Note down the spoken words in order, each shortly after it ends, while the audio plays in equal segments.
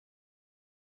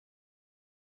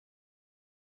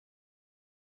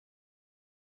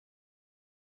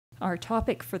Our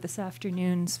topic for this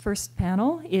afternoon's first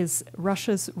panel is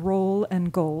Russia's role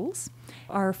and goals.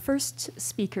 Our first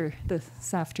speaker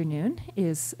this afternoon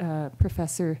is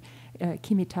Professor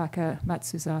Kimitaka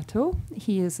Matsuzato.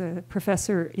 He is a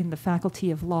professor in the Faculty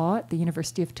of Law at the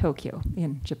University of Tokyo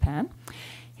in Japan.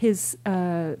 His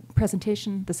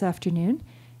presentation this afternoon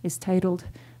is titled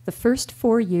The First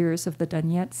 4 Years of the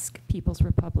Donetsk People's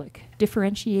Republic,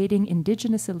 Differentiating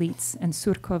Indigenous Elites and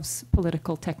Surkov's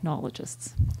Political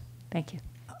Technologists. Thank you.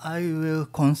 I will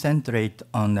concentrate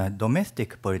on the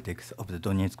domestic politics of the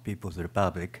Donetsk People's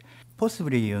Republic.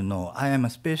 Possibly, you know, I am a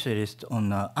specialist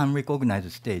on unrecognized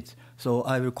states, so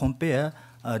I will compare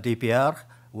DPR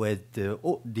with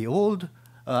the old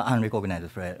unrecognized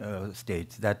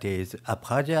states, that is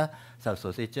Abkhazia, South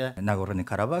Ossetia,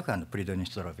 Nagorno-Karabakh, and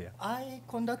Pridnestrovia. I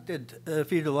conducted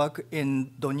fieldwork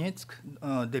in Donetsk,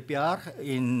 DPR,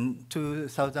 in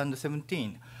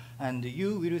 2017, and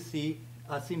you will see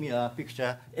a similar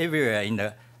picture everywhere in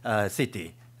the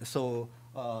city. So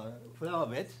flower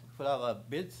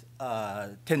beds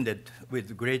tended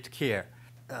with great care.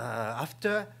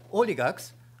 After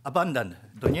oligarchs abandoned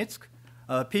Donetsk,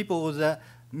 people with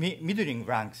middling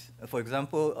ranks, for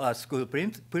example, school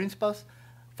principals,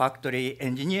 factory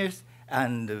engineers,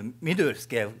 and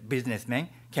middle-scale businessmen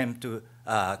came to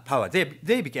power.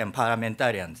 They became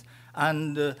parliamentarians.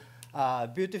 And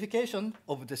beautification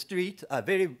of the street are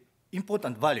very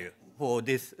important value for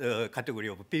this category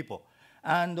of people.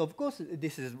 And of course,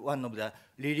 this is one of the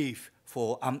relief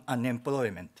for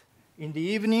unemployment. In the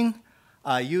evening,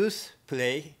 youth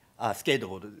play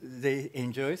skateboard. They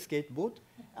enjoy skateboard,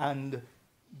 and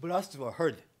blasts were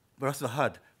heard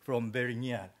from very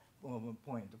near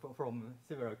point, from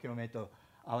several kilometers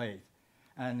away.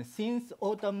 And since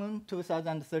autumn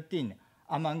 2013,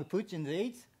 among Putin's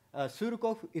aides,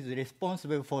 Surkov is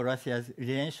responsible for Russia's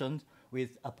relations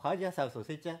with Abkhazia, South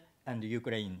Ossetia, and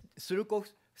Ukraine.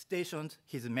 Surkov stationed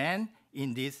his men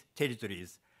in these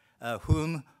territories,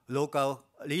 whom local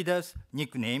leaders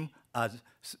nickname as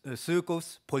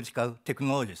Surkov's political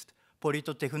technologist,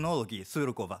 Politotechnology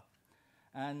Surkova.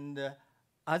 And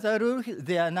as a rule,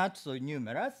 they are not so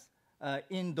numerous.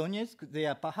 In Donetsk, they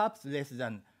are perhaps less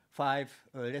than five.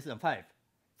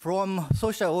 From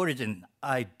social origin,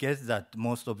 I guess that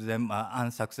most of them are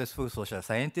unsuccessful social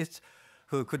scientists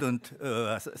who couldn't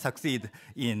succeed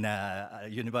in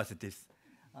universities.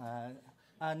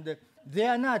 And they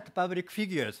are not public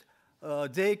figures.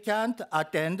 They can't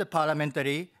attend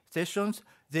parliamentary sessions.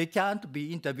 They can't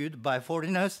be interviewed by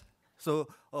foreigners. So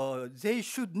they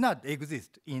should not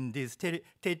exist in these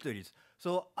territories.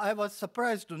 So I was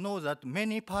surprised to know that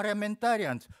many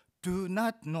parliamentarians do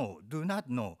not know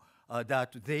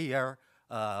that they are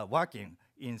working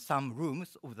in some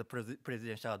rooms of the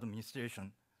presidential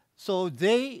administration. So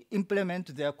they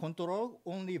implement their control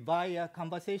only via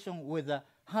conversation with a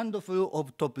handful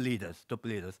of top leaders.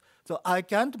 So I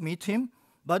can't meet him,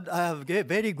 but I have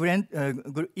very good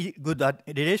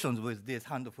relations with this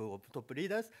handful of top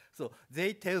leaders. So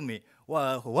they tell me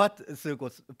what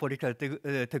Surkov's political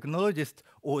technologists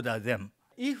order them.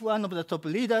 If one of the top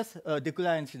leaders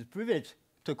declines his privilege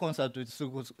to consult with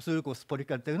Surkov's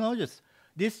political technologists,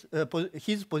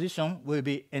 his position will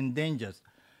be endangered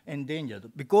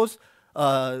because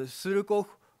Surkov's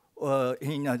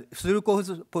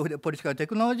political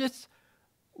technologists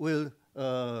will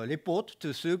report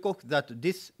to Surkov that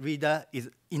this leader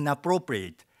is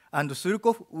inappropriate, and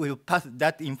Surkov will pass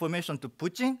that information to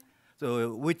Putin,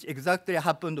 so which exactly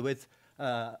happened with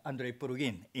Andrei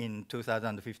Purgin in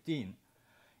 2015.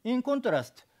 In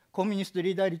contrast, communist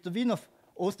leader Litvinov,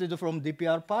 ousted from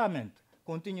DPR parliament,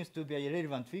 continues to be a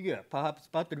relevant figure, perhaps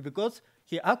partly because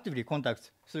he actively contacts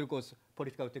Surkov's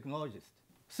political technologists.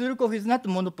 Surkov is not a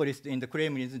monopolist in the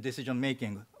Kremlin's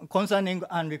decision-making concerning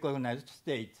unrecognized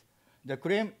states.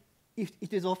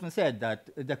 It is often said that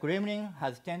the Kremlin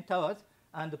has 10 towers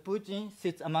and Putin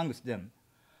sits amongst them.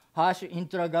 Harsh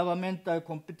intergovernmental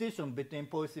competition between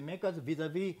policymakers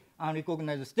vis-à-vis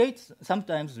unrecognized states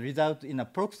sometimes result in a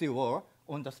proxy war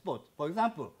on the spot. For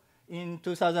example, in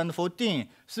 2014,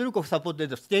 Surkov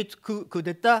supported a state coup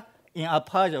d'etat in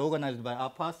Abkhazia organized by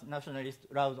Abkhaz nationalist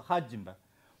Raul Hadzhimba,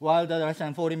 while the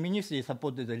Russian Foreign Ministry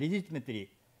supported the legitimately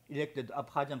elected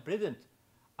Abkhazian president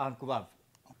Ankvav.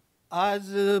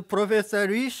 As Professor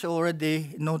Risch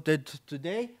already noted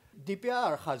today,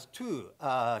 DPR has two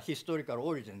historical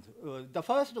origins. The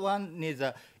first one is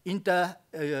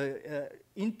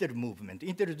inter-movement,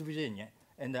 inter-движение,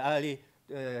 in the early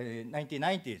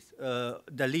 1990s,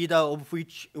 the leader of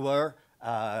which were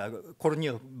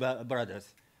Kornilov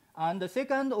brothers. And the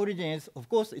second origin is, of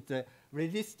course, it's a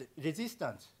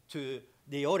resistance to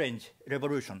the Orange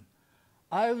Revolution.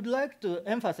 I would like to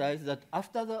emphasize that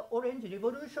after the Orange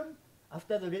Revolution,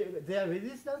 after their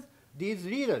resistance, these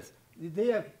leaders,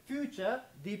 they are future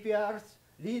DPR's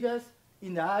leaders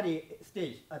in the early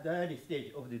stage, at the early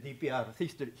stage of the DPR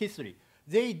history.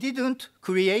 They didn't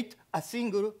create a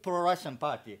single pro-Russian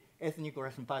party, ethnic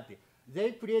Russian party.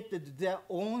 They created their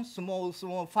own small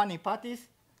funny parties.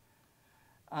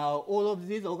 All of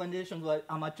these organizations were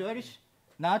amateurish.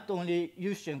 Not only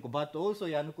Yushchenko, but also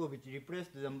Yanukovych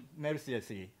repressed them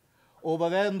mercilessly.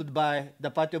 Overwhelmed by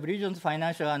the Party of Regions'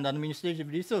 financial and administrative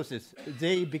resources,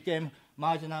 they became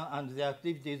marginal and their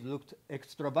activities looked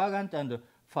extravagant and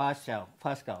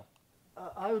farcical.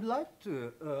 I would like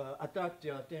to attract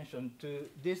your attention to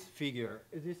this figure.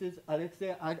 This is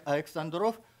Alexei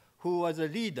Alexandrov, who was a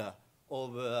leader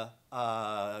of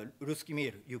Ruski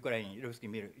Mir,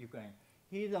 Ukraine.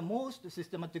 He is the most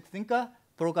systematic thinker,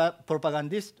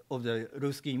 propagandist of the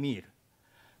Ruski Mir.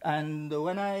 And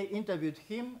when I interviewed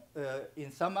him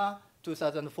in summer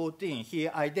 2014, he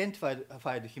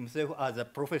identified himself as a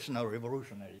professional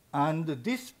revolutionary. And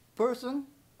this person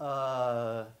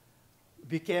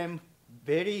became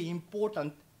very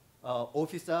important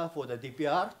officer for the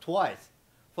DPR twice.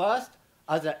 First,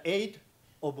 as an aide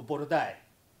of Borodai.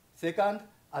 Second,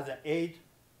 as an aide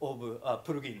of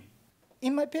Purgin.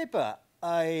 In my paper,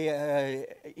 I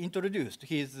introduced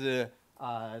his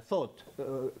thought,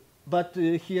 but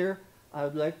here I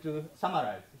would like to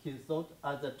summarize his thought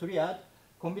as a triad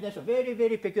combination, very,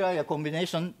 very peculiar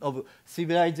combination of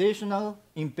civilizational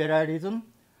imperialism,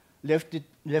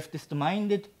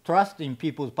 leftist-minded trust in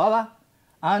people's power,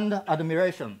 and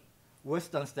admiration,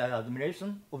 Western-style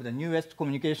admiration of the newest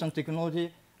communication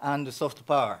technology and soft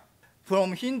power.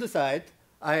 From his side,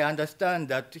 I understand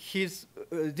that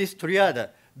this triad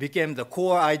became the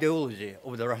core ideology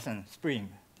of the Russian Spring.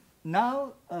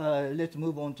 Now, let's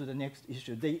move on to the next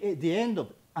issue, the end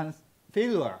of and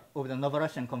failure of the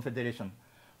Novorussia Confederation.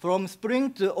 From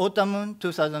spring to autumn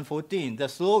 2014, the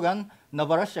slogan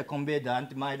Novorussia conveyed the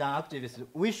anti-Maidan activists'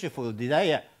 wishful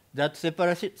desire that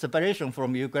separation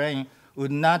from Ukraine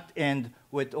would not end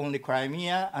with only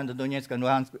Crimea and Donetsk and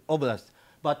Luhansk Oblast,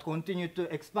 but continue to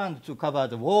expand to cover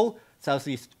the whole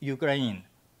southeast Ukraine.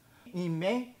 In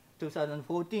May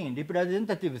 2014,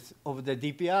 representatives of the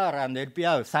DPR and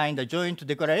LPR signed a joint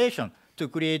declaration to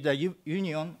create the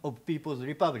Union of People's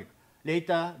Republic,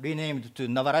 later renamed to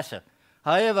Novorussia.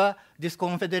 However, this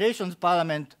confederation's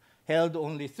parliament held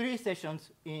only 3 sessions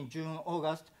in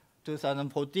June-August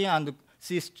 2014 and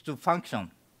ceased to function.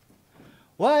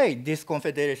 Why this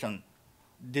confederation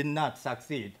did not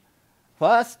succeed?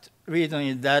 First reason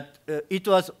is that it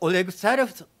was Oleg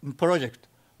Tsarev's project.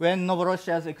 When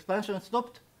Novorossia's expansion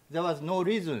stopped, there was no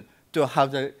reason to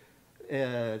have the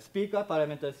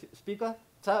parliamentary speaker,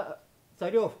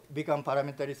 Tsarev become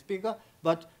parliamentary speaker,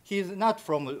 but he is not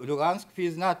from Lugansk, he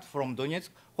is not from Donetsk.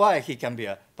 Why he can be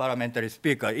a parliamentary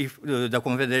speaker if the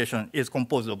confederation is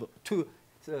composed of 2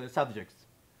 subjects?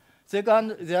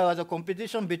 Second, there was a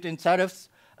competition between Tsarev's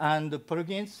and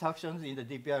Purgin's factions in the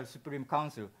DPR Supreme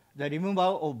Council. The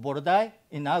removal of Borodai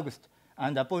in August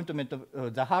and the appointment of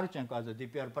Zaharchenko as the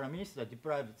DPR Prime Minister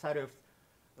deprived Tsarev's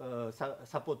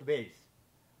support base.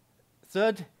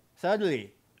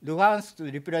 Thirdly, Luhansk's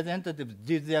representatives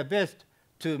did their best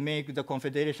to make the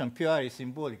confederation purely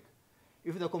symbolic.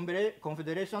 If the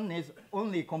confederation is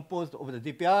only composed of the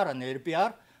DPR and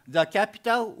LPR, the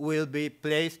capital will be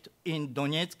placed in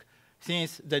Donetsk,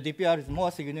 since the DPR is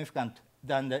more significant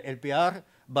than the LPR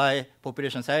by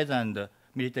population size and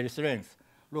military strength.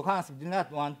 Luhansk did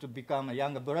not want to become a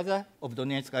younger brother of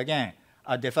Donetsk again,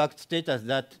 a de facto status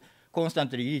that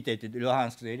constantly irritated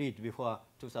Luhansk's elite before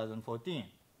 2014.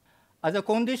 As a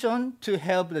condition to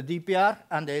help the DPR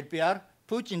and the LPR,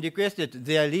 Putin requested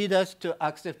their leaders to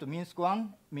accept Minsk I,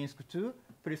 Minsk II,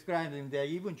 prescribing their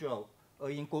eventual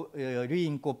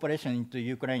reincorporation into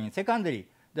Ukraine. Secondly,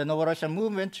 the Novorussia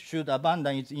movement should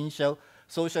abandon its initial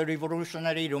social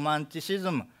revolutionary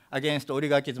romanticism against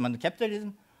oligarchism and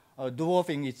capitalism,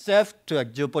 dwarfing itself to a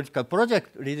geopolitical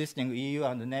project resisting EU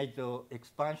and NATO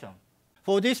expansion.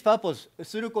 For this purpose,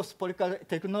 Surkov's political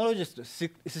technologists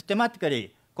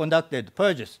systematically conducted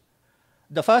purges.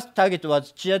 The first target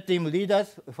was cheer team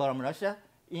leaders from Russia.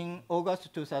 In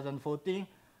August 2014,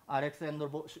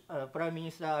 Prime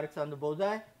Minister Alexander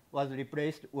Borodai was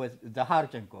replaced with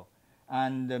Zaharchenko,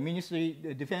 and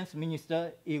the Defense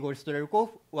Minister Igor Strelkov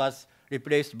was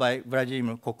replaced by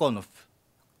Vladimir Kokonov.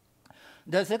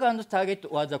 The second target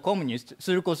was the communists.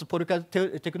 Surkov's political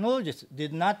technologists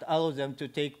did not allow them to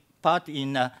take part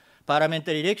in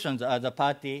parliamentary elections as a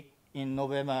party in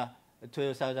November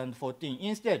 2014.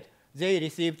 Instead, they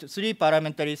received 3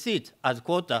 parliamentary seats as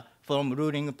quota from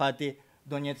ruling party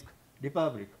Donetsk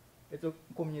Republic. It's a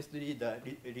communist leader,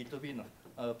 Litvinov,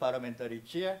 parliamentary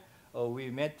chair.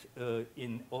 We met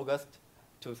in August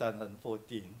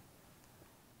 2014.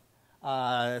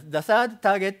 The third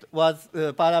target was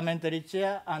parliamentary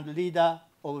chair and leader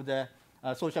of the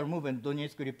social movement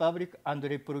Donetsk Republic,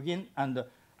 Andrei Prugin and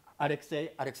Alexei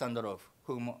Alexandrov,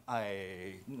 whom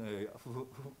I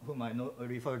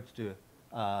referred to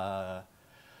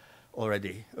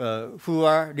already, who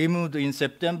were removed in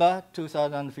September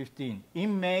 2015.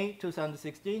 In May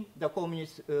 2016, the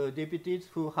communist deputies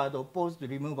who had opposed the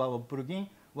removal of Prugin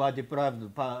were deprived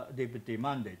of deputy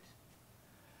mandate.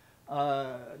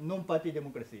 Non-party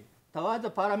democracy. Toward the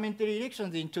parliamentary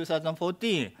elections in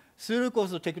 2014,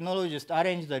 Surkov's Technologists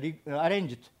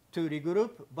arranged to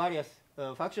regroup various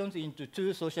factions into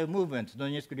two social movements,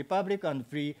 Donetsk Republic and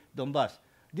Free Donbas.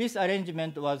 This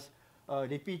arrangement was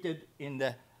repeated in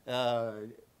the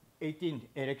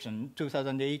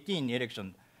 2018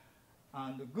 election.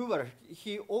 And Guber,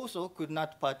 he also could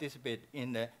not participate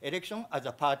in the election as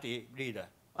a party leader.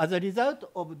 As a result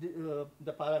of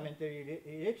the parliamentary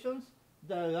elections,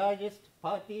 the largest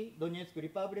party, Donetsk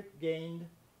Republic, gained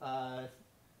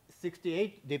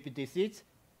 68 deputy seats,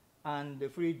 and the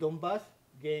Free Donbas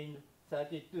gained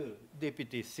 32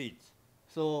 deputy seats.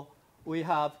 So we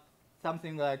have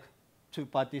something like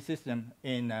two-party system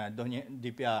in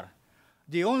DPR.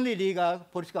 The only legal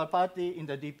political party in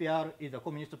the DPR is the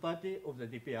Communist Party of the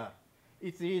DPR.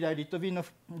 Its leader,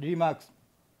 Litvinov, remarks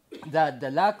that the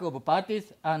lack of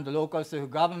parties and local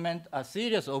self-government are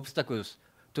serious obstacles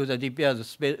to the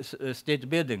DPR's state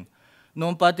building.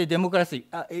 Non-party democracy,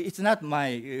 it's not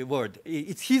my word,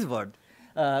 it's his word.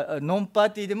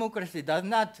 Non-party democracy does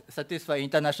not satisfy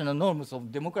international norms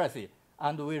of democracy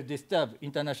and will disturb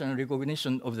international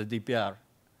recognition of the DPR.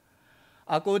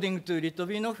 According to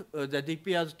Litvinov, the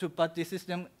DPR's two-party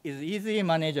system is easily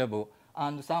manageable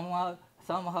and somehow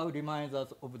reminds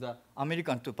us of the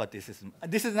American two-party system.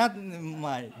 This is not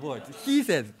my word. He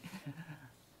says,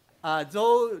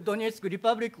 though Donetsk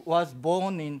Republic was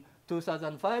born in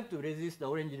 2005 to resist the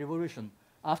Orange Revolution,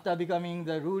 after becoming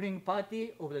the ruling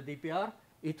party of the DPR,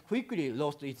 it quickly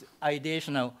lost its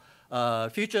ideational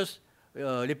features,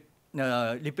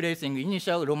 replacing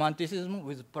initial romanticism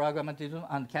with pragmatism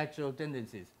and cultural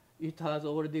tendencies. It has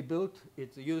already built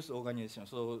its youth organization.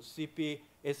 So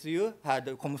CPSU had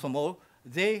Komsomol.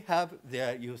 They have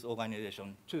their youth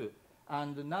organization too.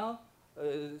 And now,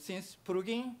 since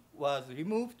Prugin was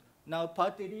removed, now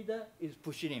party leader is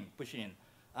pushing him.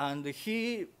 And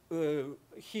he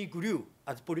grew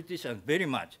as a politician very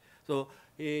much. So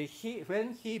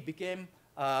when he became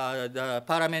the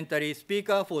parliamentary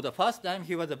speaker for the first time,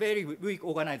 he was a very weak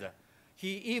organizer.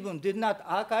 He even did not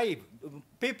archive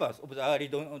papers of the early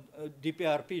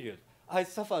DPR period. I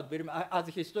suffered very much, as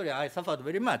a historian, I suffered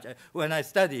very much when I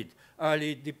studied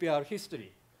early DPR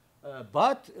history.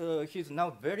 But he's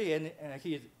now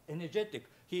he is energetic.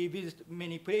 He visits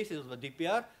many places of the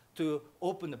DPR to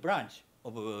open the branch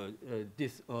of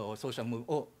this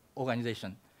social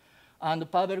organization.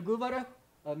 And Pavel Gubarev,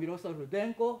 Miroslav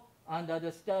Rudenko, and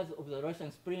other stars of the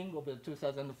Russian Spring of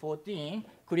 2014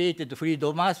 created Free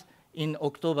Donbas in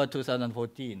October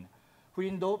 2014.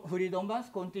 Free Donbas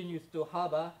continues to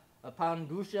harbor a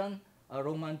pan-Russian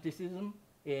romanticism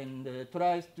and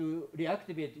tries to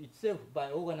reactivate itself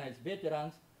by organized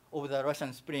veterans of the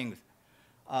Russian Springs.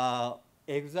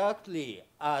 Exactly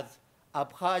as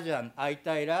Abkhazian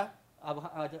Aytayra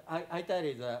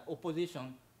is an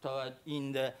opposition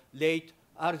in the late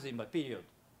Arzimba period.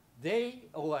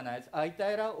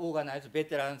 Aytayra organized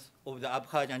veterans of the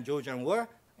Abkhazian-Georgian War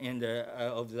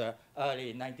of the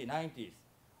early 1990s.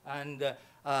 And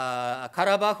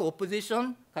Karabakh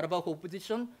opposition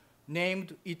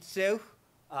named itself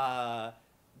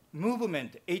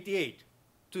Movement 88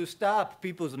 to stop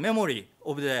people's memory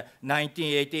of the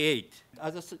 1988.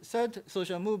 As a third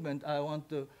social movement, I want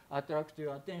to attract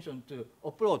your attention to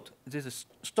Oplot, this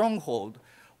stronghold.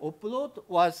 Oplot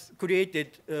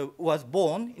was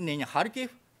born in Kharkiv,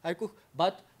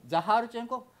 but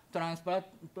Zaharchenko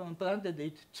transplanted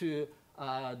it to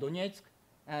Donetsk,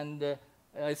 and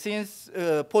since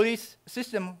police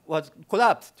system was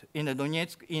collapsed in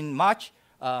Donetsk in March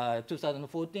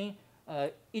 2014,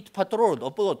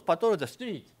 Oplot patrolled the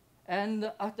streets,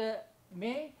 and after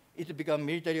May, it became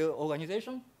military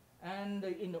organization, and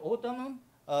in the autumn,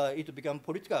 it became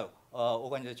political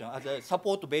organization as a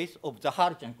support base of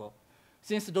Zaharchenko.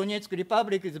 Since Donetsk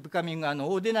Republic is becoming an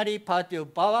ordinary party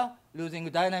of power, losing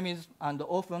dynamism and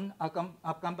often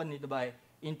accompanied by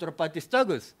inter-party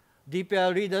struggles,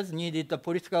 DPR leaders needed a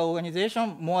political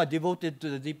organization more devoted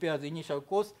to the DPR's initial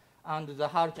cause and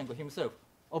Zaharchenko himself.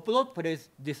 Oplot plays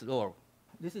this role.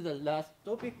 this is the last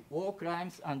topic, war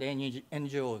crimes and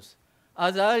NGOs.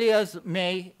 As early as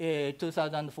May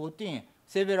 2014,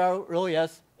 several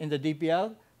lawyers in the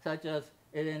DPR, such as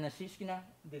Elena Shishkina,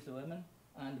 this woman,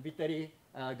 and Vitaly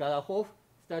Galahov,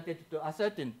 started to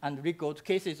ascertain and record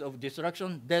cases of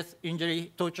destruction, death,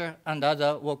 injury, torture, and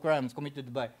other war crimes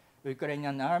committed by the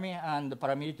Ukrainian army and the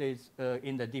paramilitaries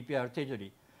in the DPR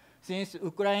territory. Since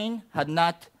Ukraine had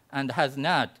not and has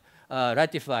not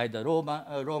ratified the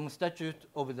Rome Statute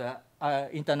of the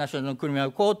International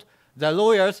Criminal Court, the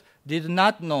lawyers did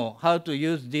not know how to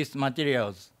use these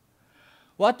materials.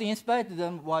 What inspired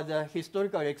them was the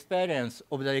historical experience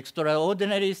of the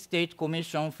Extraordinary State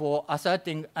Commission for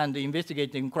Asserting and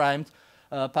Investigating Crimes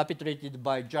perpetrated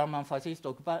by German fascist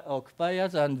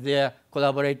occupiers and their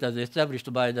collaborators,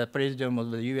 established by the President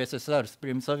of the USSR,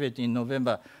 Supreme Soviet, in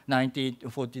November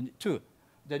 1942.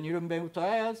 The Nuremberg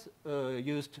trials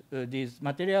used these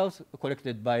materials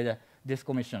collected by this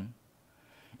commission.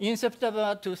 In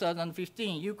September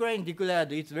 2015, Ukraine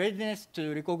declared its readiness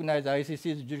to recognize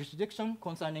ICC's jurisdiction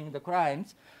concerning the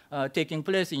crimes taking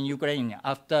place in Ukraine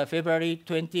after February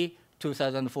 20,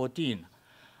 2014.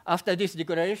 After this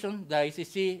declaration, the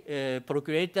ICC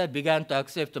procurator began to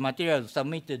accept materials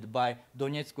submitted by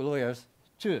Donetsk lawyers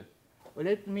too.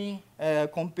 Let me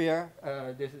compare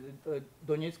this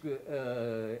Donetsk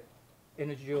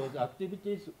NGO's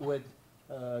activities with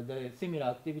the similar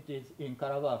activities in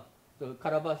Karabakh. So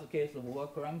Karabakh case of war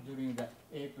crime during the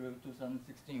April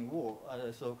 2016 war.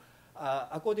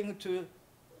 According to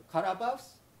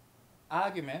Karabakh's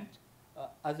argument,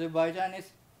 Azerbaijanis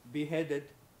beheaded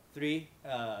 3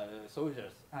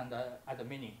 soldiers and other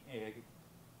many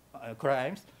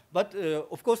crimes. But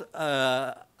of course,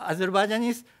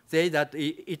 Azerbaijanis say that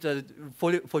it was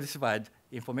falsified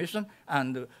information,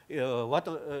 and what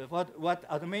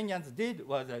Armenians did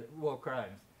was war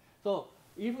crimes. So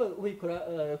if we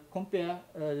compare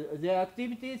their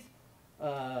activities,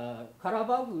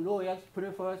 Karabakh lawyers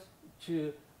prefer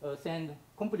to send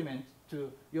compliments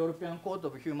to European Court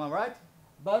of Human Rights,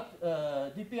 but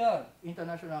DPR,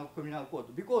 International Criminal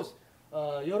Court, because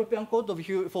European Court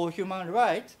for Human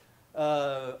Rights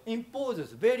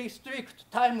imposes very strict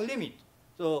time limit.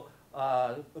 So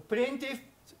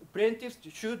plaintiffs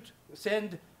should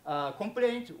send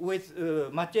complaints with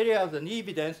materials and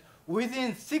evidence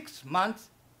within 6 months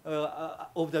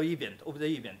of the event.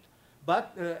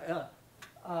 But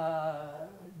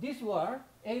this war,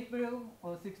 April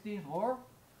 16th war,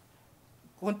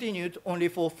 continued only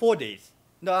for 4 days.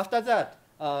 Now after that,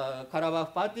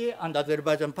 Karabakh party and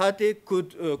Azerbaijan party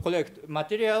could collect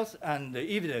materials and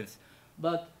evidence,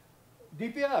 but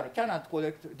DPR cannot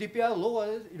collect. DPR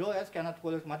lawyers cannot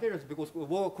collect materials because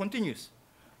war continues.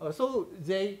 So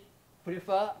they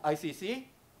prefer ICC,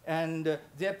 and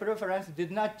their preference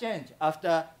did not change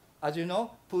after, as you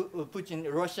know,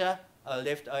 Russia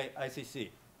left ICC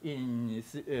in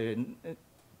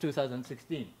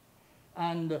 2016.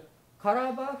 And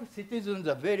Karabakh citizens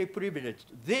are very privileged.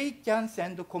 They can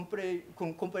send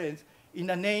complaints in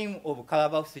the name of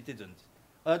Karabakh citizens.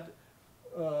 But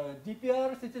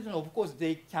DPR citizens, of course,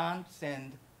 they can't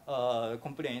send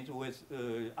complaints with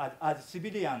as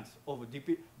civilians of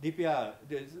DPR,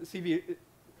 the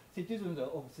citizens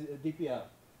of DPR.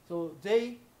 So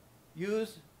they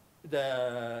use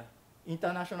the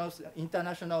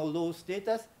international law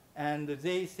status, and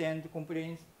they send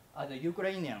complaints as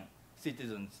Ukrainian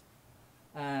citizens.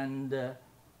 And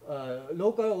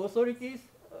local authorities,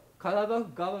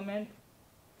 Karabakh government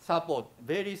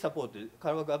very supported.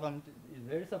 Karabakh government is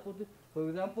very supportive. For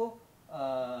example,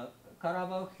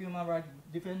 Karabakh human rights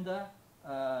defender,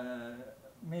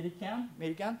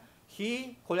 American,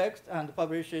 he collects and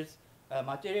publishes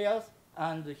materials,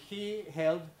 and he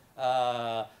held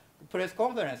press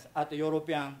conference at the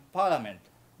European Parliament.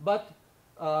 But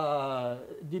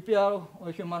DPR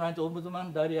human rights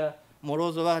ombudsman Daria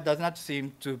Morozova does not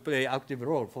seem to play active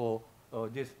role for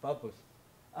this purpose.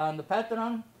 And the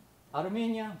patron,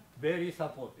 Armenia, very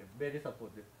supportive.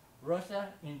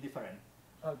 Russia, indifferent.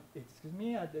 Excuse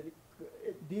me,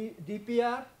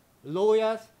 DPR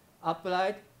lawyers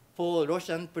applied for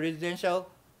Russian presidential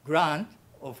grant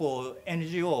for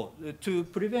NGO to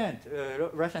prevent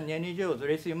Russian NGOs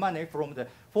receiving money from the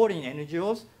foreign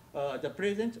NGOs. The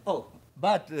president,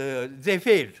 but they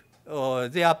failed.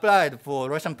 They applied for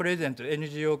Russian president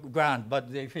NGO grant, but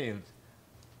they failed.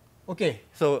 Okay,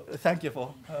 so thank you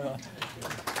for.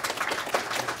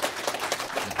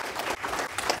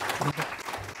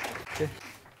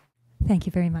 Thank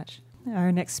you very much.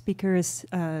 Our next speaker is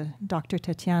Dr.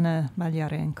 Tetyana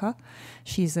Malyarenko.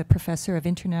 She's a professor of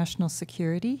international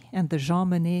security and the Jean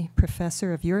Monnet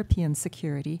Professor of European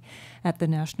Security at the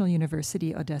National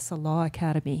University Odesa Law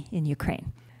Academy in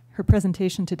Ukraine. Her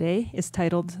presentation today is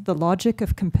titled The Logic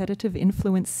of Competitive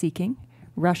Influence Seeking,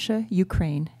 Russia,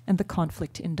 Ukraine, and the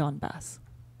Conflict in Donbas.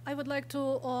 I would like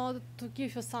to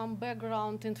give you some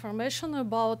background information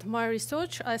about my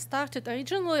research. I started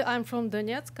originally, I'm from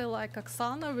Donetsk, like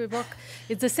Oksana. We work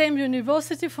at the same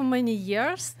university for many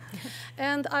years.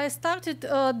 And I started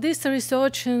this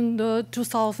research in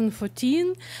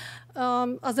 2014.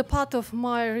 As a part of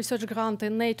my research grant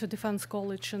in NATO Defense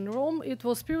College in Rome, it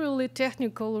was purely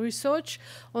technical research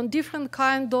on different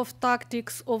kinds of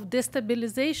tactics of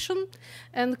destabilization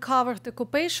and covert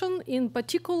occupation, in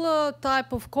particular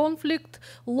type of conflict,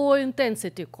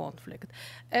 low-intensity conflict.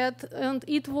 And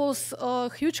it was a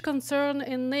huge concern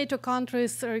in NATO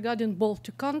countries regarding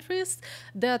Baltic countries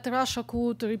that Russia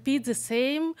could repeat the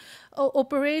same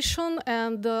operation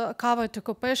and covert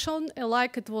occupation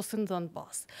like it was in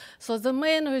Donbas. So the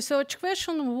main research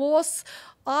question was,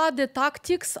 are the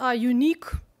tactics unique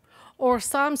or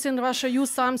something Russia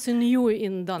used something new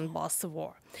in Donbas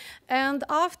war? And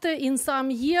after, in some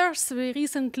years, we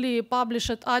recently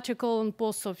published an article on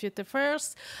post-Soviet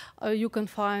affairs. You can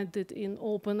find it in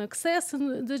open access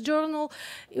in the journal.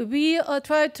 We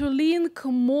tried to link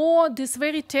more this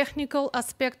very technical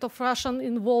aspect of Russian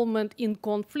involvement in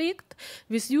conflict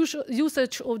with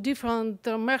usage of different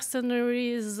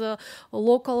mercenaries,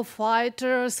 local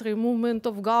fighters, removal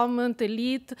of government,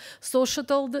 elite, social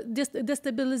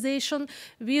destabilization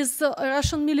with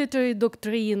Russian military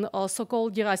doctrine,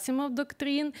 so-called Gerasimov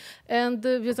doctrine, and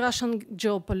with Russian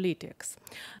geopolitics.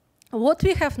 What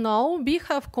we have now, we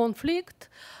have conflict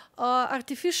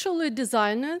artificially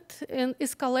designed and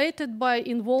escalated by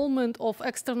involvement of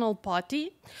external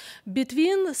party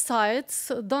between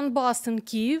sides, Donbas and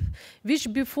Kyiv,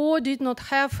 which before did not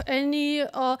have any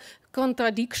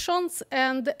contradictions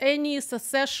and any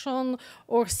secession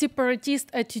or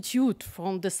separatist attitude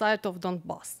from the side of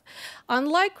Donbas.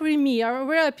 Unlike Crimea,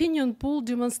 where opinion poll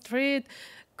demonstrate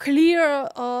clear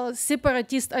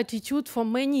separatist attitude for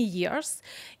many years,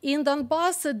 in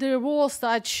Donbas there were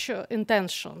such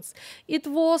intentions. It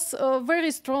was a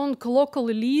very strong local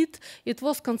elite, it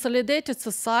was consolidated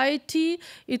society,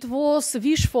 it was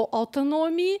wish for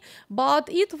autonomy, but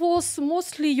it was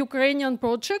mostly Ukrainian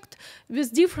project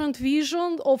with different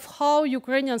vision of how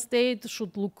Ukrainian state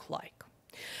should look like.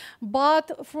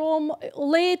 But from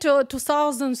later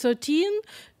 2013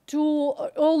 to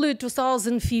early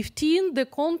 2015, the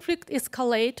conflict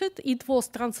escalated. It was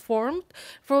transformed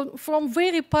from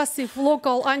very passive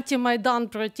local anti-Maidan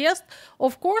protest.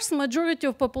 Of course, majority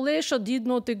of population did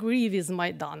not agree with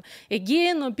Maidan.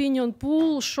 Again, opinion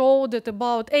poll showed that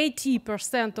about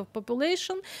 80% of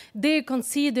population, they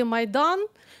consider Maidan,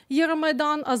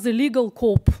 Euromaidan, as a legal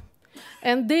coup.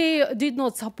 And they did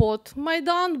not support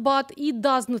Maidan, but it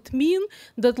does not mean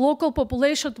that local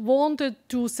population wanted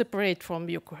to separate from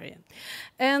Ukraine.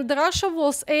 And Russia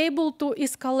was able to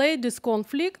escalate this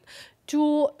conflict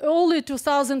to early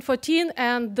 2014,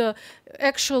 and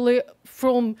actually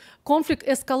from conflict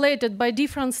escalated by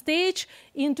different stage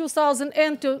in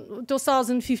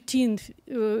 2015,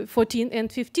 14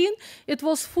 and 15. It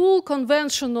was full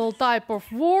conventional type of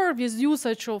war with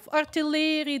usage of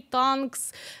artillery,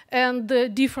 tanks, and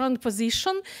different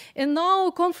position. And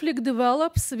now conflict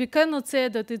develops. We cannot say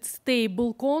that it's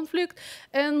stable conflict.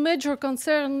 And major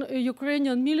concern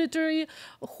Ukrainian military,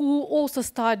 who also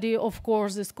study, of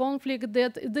course, this conflict,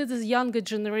 that this is younger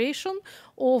generation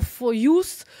of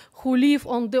youth who live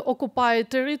on the occupied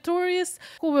territories,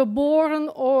 who were born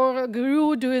or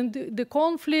grew during the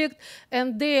conflict,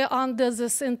 and they are under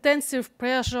this intensive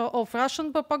pressure of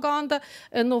Russian propaganda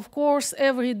and, of course,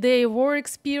 everyday war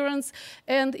experience.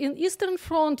 And in Eastern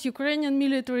Front, Ukrainian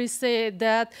military say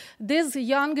that these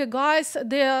younger guys,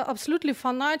 they are absolutely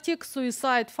fanatic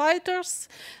suicide fighters,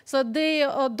 so they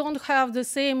don't have the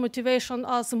same motivation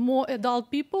as more adult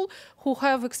people who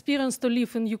have experience to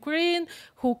live in Ukraine,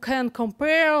 who can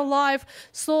compare life.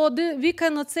 So we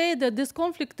cannot say that this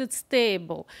conflict is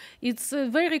stable. It's a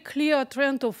very clear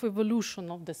trend of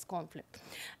evolution of this conflict.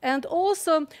 And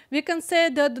also, we can say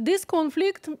that this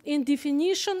conflict, in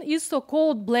definition, is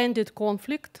so-called blended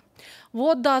conflict.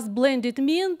 What does blended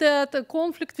mean? That a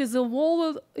conflict with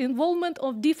the involvement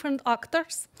of different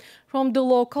actors from the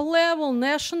local level,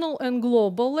 national and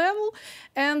global level,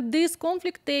 and this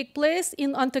conflict takes place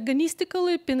in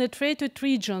antagonistically penetrated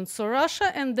regions. So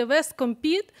Russia and the West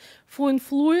compete for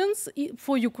influence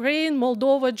for Ukraine,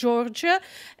 Moldova, Georgia,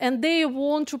 and they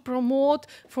want to promote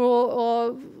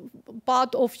for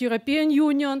part of European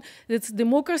Union, it's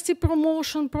democracy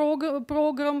promotion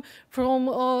program.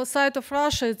 From side of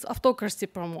Russia, it's autocracy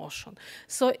promotion.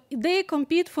 So they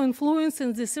compete for influence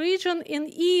in this region, and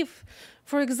if,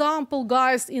 for example,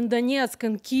 guys in Donetsk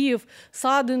and Kyiv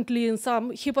suddenly in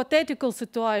some hypothetical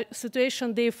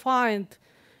situation they find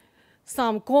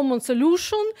some common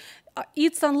solution,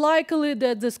 it's unlikely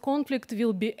that this conflict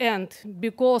will be end,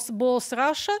 because both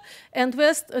Russia and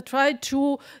West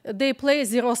they play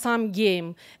zero-sum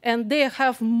game, and they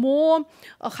have more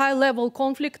high-level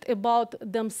conflict about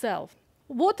themselves.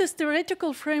 What is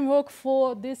theoretical framework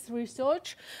for this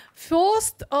research?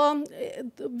 First,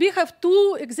 we have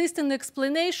two existing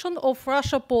explanations of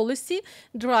Russia policy,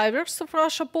 drivers of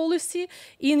Russia policy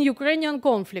in Ukrainian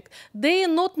conflict. They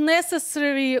not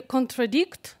necessarily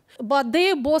contradict, but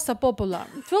they both are popular.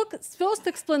 First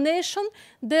explanation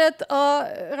that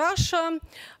Russia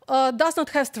does not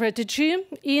have strategy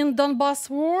in Donbas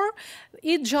war.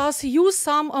 It just used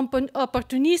some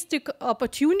opportunistic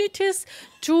opportunities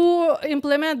to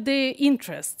implement the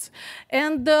interests.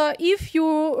 And if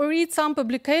you read some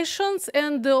publications,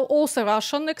 and also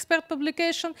Russian expert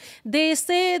publication, they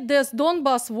say that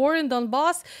Donbas war in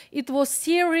Donbas, it was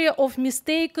series of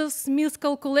mistakes,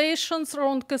 miscalculations,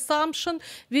 wrong assumption,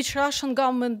 which Russian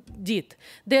government did.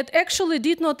 That actually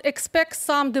did not expect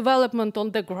some development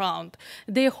on the ground.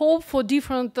 They hope for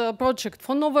different projects,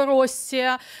 for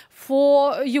Novorossiya,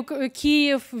 for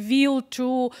Kyiv will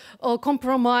to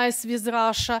compromise with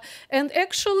Russia. And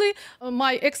actually,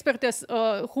 my experts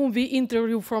whom we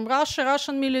interview from Russia,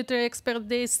 Russian military expert,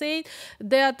 they say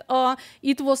that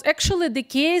it was actually the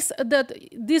case that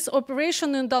this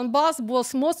operation in Donbas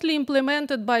was mostly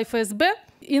implemented by FSB.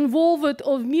 Involvement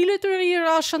of military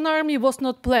Russian army was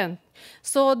not planned.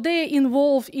 So they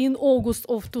involved in August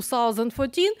of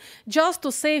 2014 just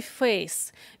to save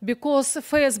face, because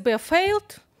FSB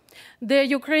failed. The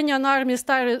Ukrainian army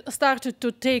started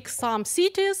to take some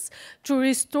cities to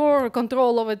restore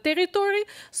control over territory.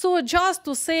 So just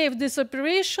to save this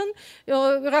operation,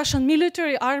 Russian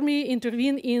military army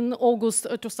intervened in August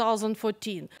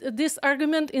 2014. This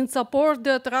argument in support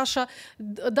that Russia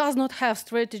does not have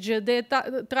strategy. They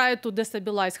try to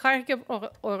destabilize Kharkiv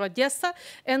or Odesa.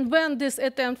 And when this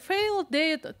attempt failed,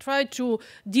 they tried to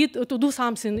do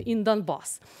something in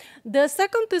Donbas. The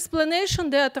second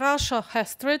explanation that Russia has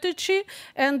strategy,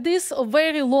 and this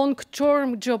very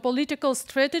long-term geopolitical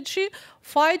strategy,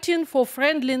 fighting for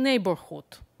friendly neighborhood.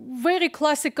 Very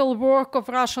classical work of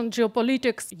Russian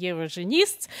geopolitics,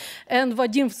 Eurasianists, and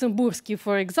Vadim Tsimbursky,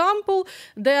 for example,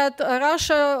 that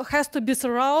Russia has to be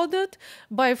surrounded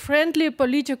by friendly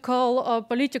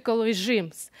political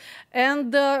regimes.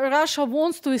 And Russia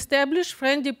wants to establish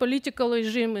friendly political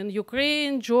regime in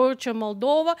Ukraine, Georgia,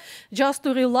 Moldova, just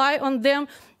to rely on them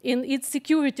in its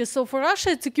security. So for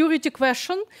Russia, it's a security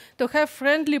question to have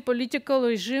friendly political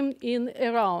regime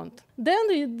around.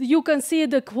 Then you can see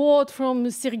the quote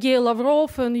from Sergey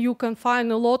Lavrov, and you can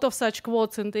find a lot of such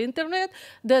quotes on the internet,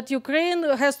 that Ukraine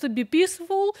has to be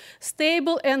peaceful,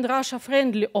 stable, and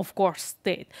Russia-friendly, of course,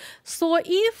 state. So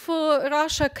if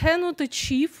Russia cannot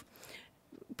achieve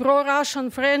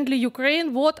pro-Russian friendly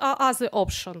Ukraine, what are other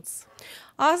options?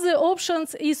 Other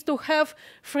options is to have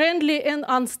friendly and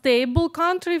unstable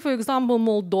country, for example,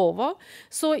 Moldova.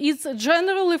 So it's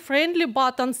generally friendly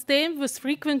but unstable with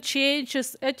frequent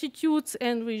changes, attitudes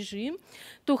and regime.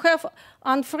 To have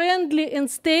unfriendly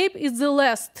and stable is the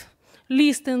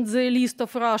least in the list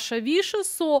of Russia wishes.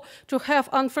 So to have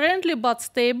unfriendly but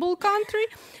stable country.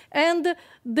 And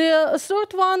the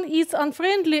third one is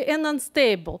unfriendly and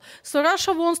unstable. So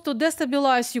Russia wants to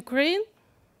destabilize Ukraine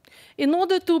in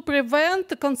order to prevent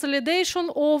the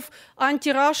consolidation of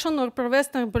anti-Russian or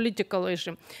pro-Western political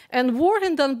regime. And war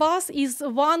in Donbas is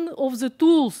one of the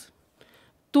tools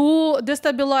to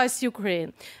destabilize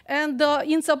Ukraine. And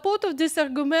in support of this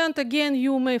argument, again,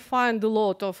 you may find a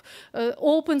lot of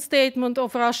open statement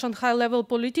of Russian high-level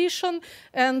politician.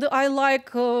 And I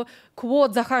like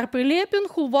quote Zakhar Prilepin,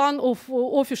 who one of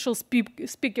official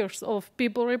speakers of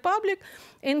People Republic.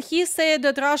 And he said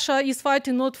that Russia is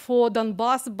fighting not for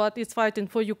Donbas, but it's fighting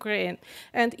for Ukraine.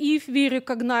 And if we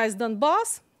recognize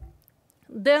Donbas,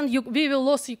 then we will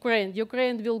lose Ukraine.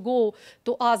 Ukraine will go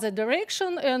to other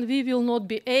direction, and we will not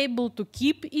be able to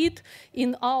keep it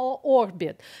in our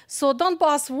orbit. So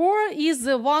Donbas war is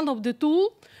one of the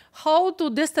tools how to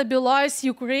destabilize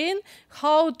Ukraine,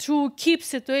 how to keep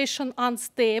situation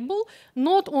unstable,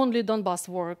 not only Donbas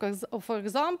war, for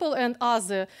example, and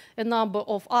a number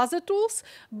of other tools,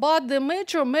 but the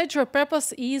major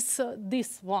purpose is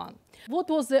this one. What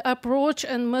was the approach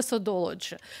and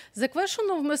methodology? The question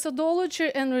of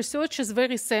methodology and research is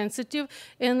very sensitive,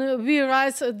 and we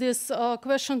raise this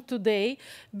question today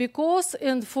because,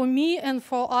 and for me and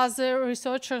for other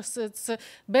researchers, it's a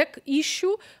big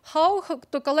issue how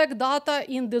to collect data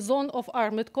in the zone of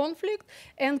armed conflict,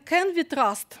 and can we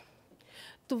trust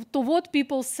to what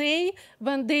people say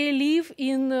when they live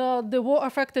in the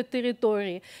war-affected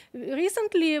territory.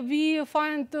 Recently, we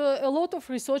find a lot of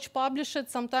research published,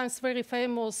 sometimes very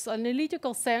famous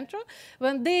analytical center,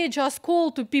 when they just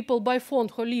call to people by phone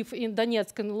who live in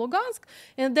Donetsk and Lugansk,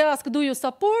 and they ask, do you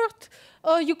support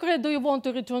Ukraine? Do you want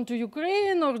to return to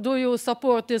Ukraine, or do you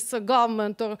support this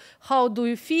government, or how do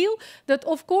you feel? That,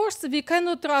 of course, we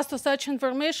cannot trust such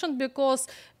information because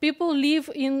people live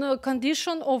in a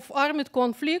condition of armed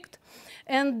conflict,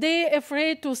 and they're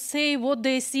afraid to say what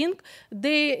they think.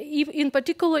 In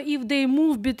particular, if they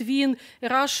move between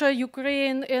Russia,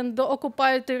 Ukraine, and the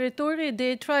occupied territory,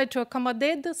 they try to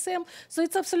accommodate the same. So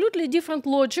it's absolutely different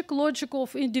logic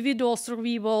of individual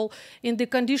survival in the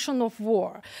condition of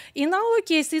war. In our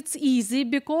case, it's easy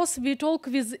because we talk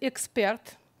with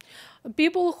experts,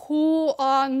 people who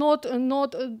are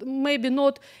maybe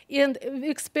not an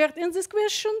expert in this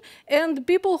question, and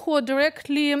people who are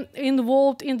directly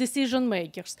involved in decision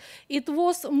makers. It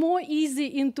was more easy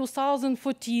in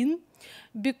 2014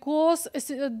 because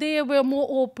they were more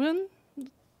open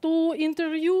to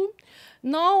interview.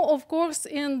 Now, of course,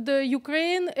 in the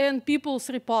Ukraine and People's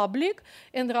Republic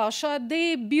and Russia,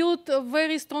 they built a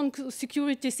very strong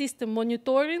security system,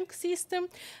 monitoring system,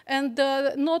 and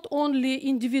not only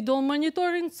individual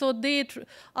monitoring, so they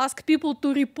ask people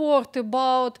to report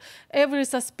about every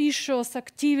suspicious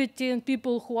activity and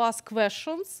people who ask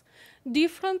questions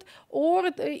different,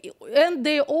 and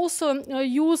they also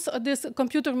use this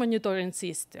computer monitoring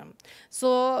system.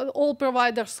 So all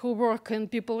providers who work in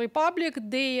People Republic,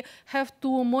 they have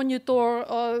to monitor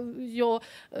your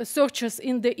searches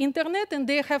in the internet, and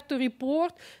they have to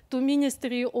report to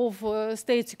Ministry of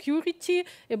State Security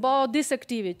about this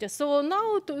activity. So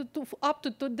now, up to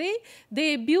today,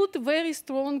 they built a very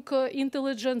strong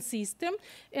intelligence system,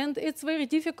 and it's very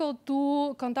difficult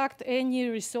to conduct any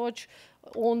research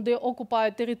on the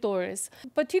occupied territories.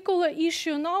 Particular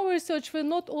issue in our research, we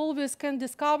not always can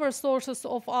discover sources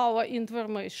of our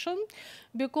information,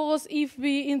 because if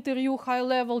we interview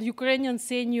high-level Ukrainian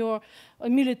senior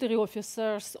military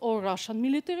officers or Russian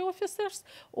military officers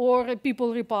or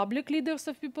People Republic, leaders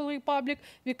of People Republic,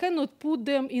 we cannot put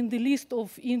them in the list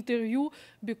of interview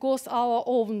because our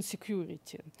own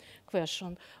security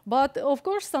question. But of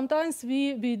course, sometimes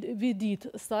we did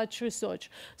such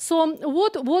research. So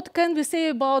what can we say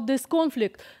about this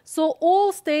conflict? So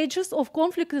all stages of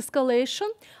conflict escalation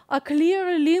are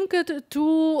clearly linked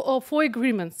to 4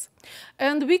 agreements.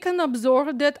 And we can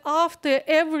observe that after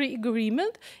every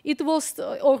agreement, it was,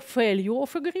 or failure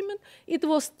of agreement, it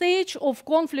was stage of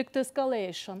conflict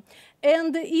escalation.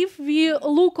 And if we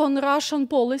look on Russian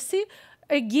policy,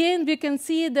 again, we can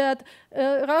see that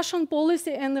Russian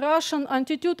policy and Russian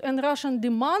attitude and Russian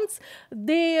demands,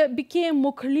 they became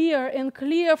more clear and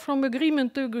clear from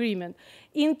agreement to agreement.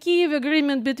 In Kyiv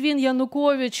agreement between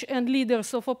Yanukovych and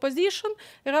leaders of opposition,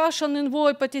 Russian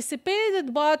envoy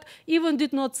participated, but even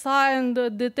did not sign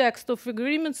the text of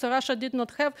agreement, so Russia did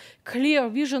not have clear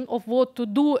vision of what to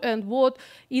do and what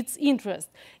its interest.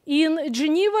 In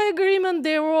Geneva agreement,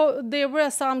 there were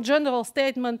some general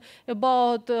statements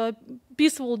about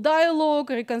peaceful dialogue,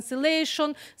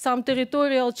 reconciliation, some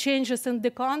territorial changes in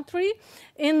the country.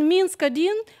 In Minsk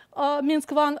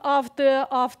Minsk I,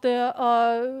 after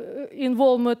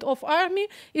involvement of army,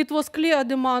 it was clear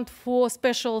demand for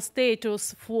special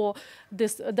status for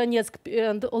this Donetsk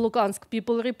and Lugansk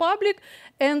People Republic.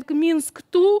 And Minsk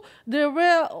II, there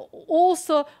were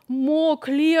also more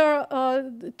clear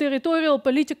territorial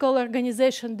political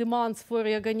organization demands for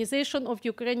reorganization of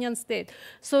Ukrainian state.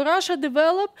 So Russia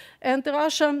developed, and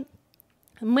Russia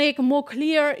make more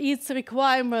clear its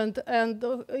requirement and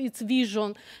its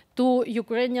vision to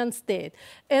Ukrainian state.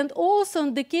 And also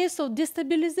in the case of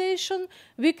destabilization,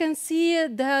 we can see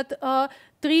that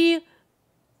 3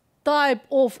 type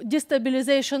of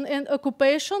destabilization and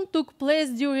occupation took place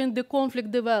during the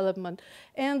conflict development.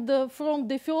 And from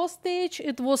the first stage,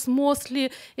 it was mostly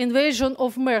invasion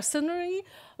of mercenary.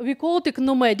 We call it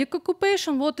nomadic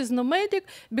occupation. What is nomadic?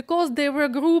 Because they were a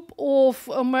group of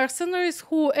mercenaries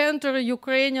who enter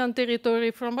Ukrainian territory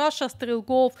from Russia,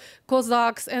 Strelkov,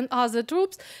 Cossacks, and other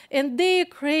troops, and they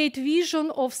create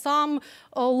vision of some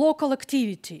local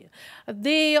activity.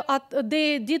 They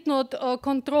did not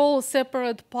control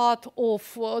separate part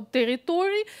of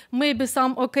territory, maybe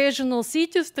some occasional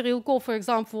cities. Strelkov, for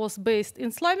example, was based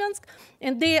in Slavyansk,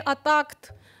 and they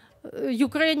attacked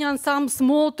Ukrainian, some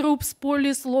small troops,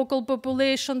 police, local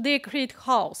population, they create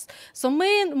chaos. So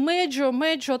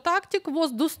major tactic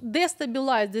was to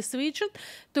destabilize this region,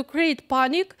 to create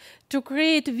panic, to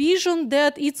create vision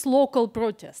that it's local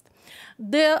protest.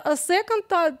 The second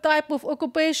type of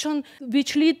occupation,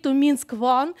 which led to Minsk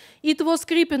I, it was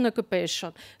creeping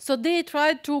occupation. So they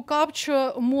tried to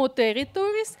capture more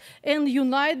territories and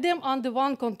unite them under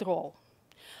one control.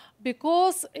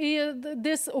 Because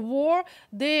this war,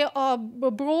 they are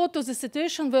brought to the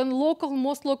situation when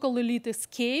most local elite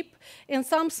escape, and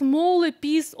some smaller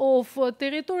piece of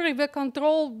territory were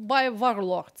controlled by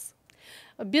warlords.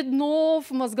 Bednov,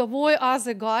 Mozgovoy,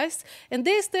 other guys, and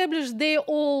they established their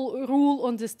all rule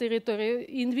on this territory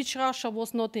in which Russia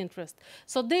was not interested.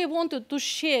 So they wanted to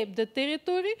shape the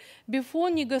territory before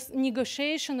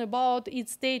negotiation about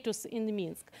its status in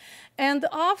Minsk. And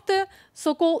after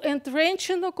so-called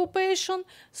entrenching occupation,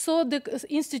 so the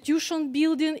institution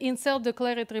building in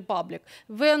self-declared republic.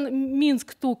 When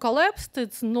Minsk II collapsed,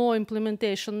 it's no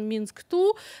implementation Minsk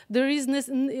II,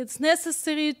 it's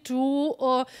necessary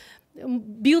to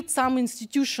build some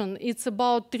institution. It's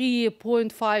about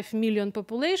 3.5 million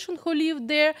population who live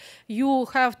there. You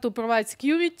have to provide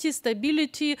security,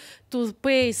 stability, to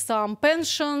pay some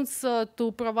pensions,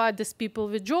 to provide these people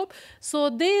with job. So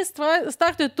they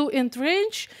started to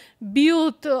entrench,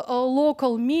 build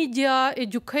local media,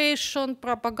 education,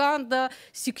 propaganda,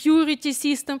 security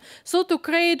system, so to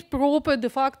create proper de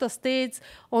facto states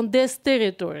on these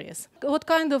territories. What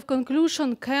kind of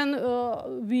conclusion can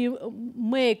we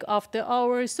make after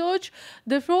our research?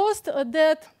 The first,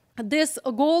 that this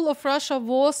goal of Russia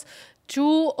was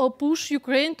to push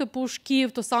Ukraine, to push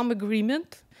Kyiv to some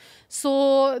agreement.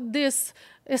 So this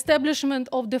establishment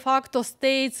of de facto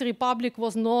states, republic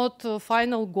was not a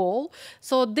final goal.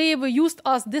 So they were used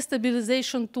as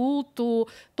destabilization tool to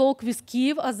talk with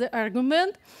Kyiv as the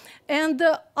argument. And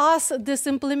as this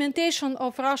implementation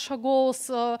of Russia goals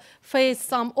faced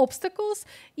some obstacles,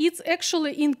 it's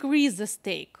actually increased the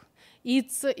stake.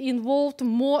 It's involved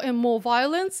more and more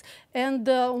violence and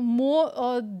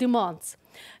more demands.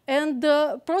 And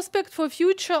the prospect for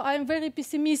future, I'm very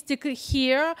pessimistic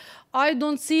here. I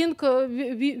don't think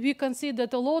we can see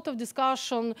that a lot of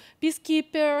discussion,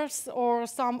 peacekeepers or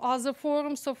some other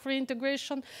forms of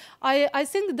reintegration. I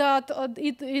think that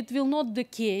it will not the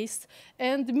case.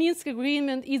 And the Minsk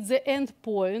agreement is the end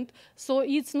point. So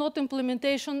it's not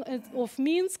implementation of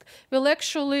Minsk will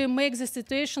actually make the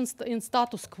situation in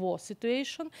status quo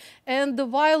situation. And the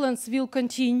violence will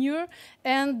continue.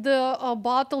 And a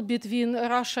battle between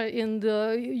Russia and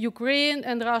Ukraine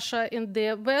and Russia in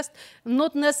the West,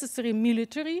 not necessarily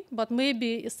military, but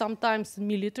maybe sometimes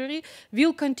military,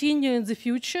 will continue in the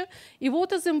future.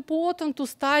 What is important to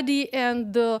study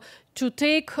and to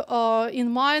take in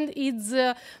mind is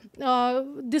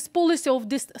this policy of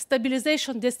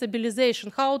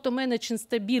destabilization, how to manage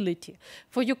instability.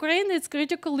 For Ukraine, it's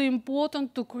critically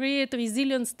important to create a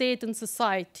resilient state and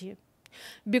society.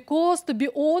 Because, to be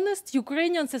honest,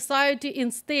 Ukrainian society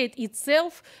and state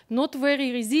itself not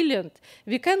very resilient.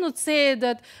 We cannot say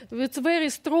that it's a very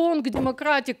strong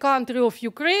democratic country of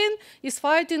Ukraine is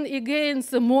fighting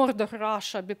against the murder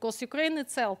Russia, because Ukraine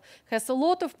itself has a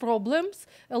lot of problems,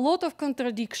 a lot of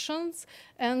contradictions,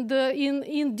 and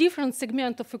in different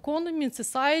segments of economy,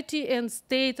 society, and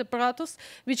state apparatus,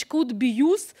 which could be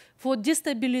used for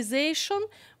destabilization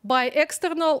by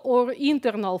external or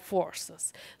internal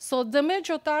forces. So the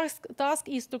major task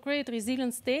is to create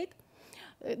resilient state,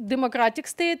 democratic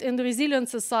state, and resilient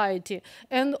society.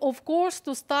 And of course,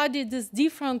 to study these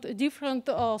different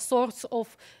sorts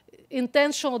of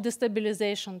intentional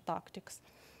destabilization tactics.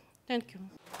 Thank you.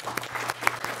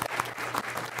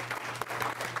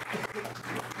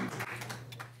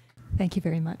 Thank you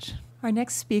very much. Our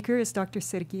next speaker is Dr.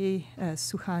 Sergey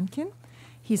Sukhankin.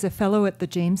 He's a fellow at the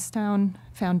Jamestown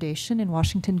Foundation in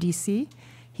Washington, D.C.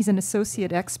 He's an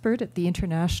associate expert at the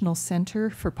International Center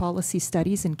for Policy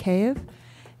Studies in Kyiv,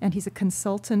 and he's a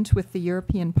consultant with the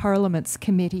European Parliament's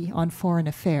Committee on Foreign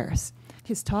Affairs.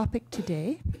 His topic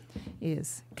today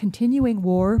is Continuing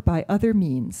War by Other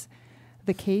Means,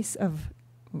 the case of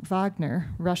Wagner,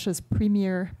 Russia's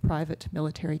premier private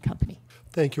military company.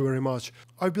 Thank you very much.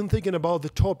 I've been thinking about the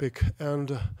topic,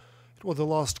 and it was the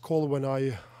last call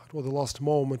it was the last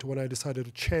moment when I decided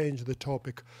to change the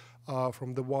topic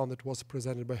from the one that was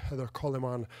presented by Heather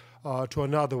Coleman to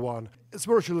another one. It's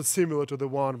virtually similar to the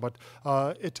one, but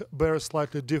it bears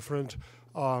slightly different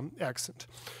accent.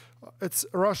 It's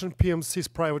Russian PMC's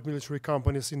private military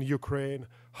companies in Ukraine,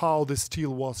 how the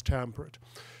steel was tampered.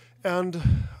 And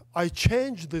I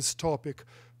changed this topic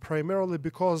primarily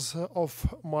because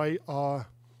of my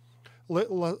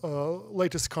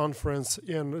latest conference,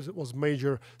 it was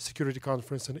major security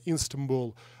conference in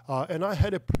Istanbul, and I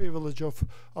had a privilege of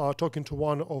talking to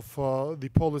one of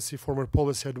the former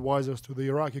policy advisors to the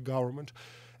Iraqi government.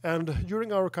 And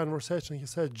during our conversation, he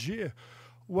said, gee,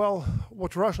 well,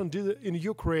 what Russia did in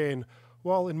Ukraine,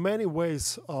 well, in many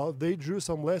ways, they drew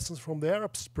some lessons from the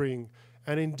Arab Spring.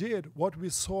 And indeed, what we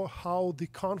saw, how the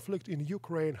conflict in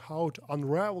Ukraine, how it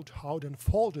unraveled, how it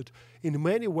unfolded, in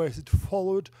many ways it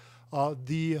followed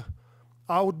the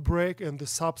outbreak and the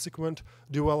subsequent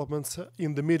developments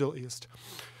in the Middle East.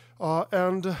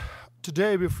 And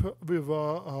today we've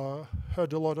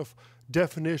heard a lot of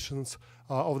definitions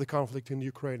of the conflict in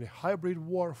Ukraine, a hybrid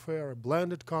warfare, a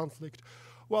blended conflict.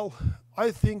 Well,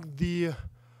 I think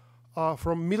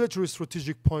from military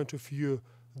strategic point of view,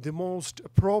 the most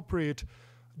appropriate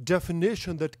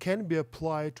definition that can be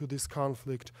applied to this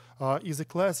conflict is a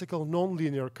classical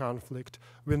non-linear conflict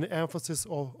with an emphasis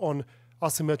on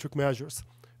asymmetric measures,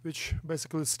 which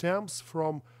basically stems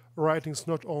from writings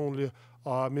not only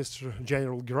Mr.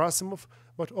 General Gerasimov,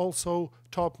 but also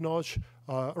top-notch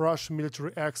Russian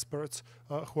military experts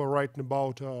who are writing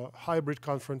about hybrid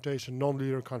confrontation,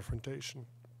 non-linear confrontation.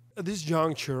 At this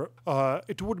juncture,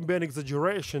 it wouldn't be an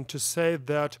exaggeration to say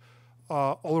that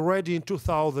already in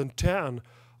 2010,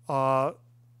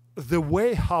 the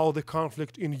way how the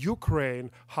conflict in Ukraine,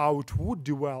 how it would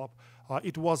develop,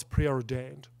 it was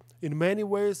preordained. In many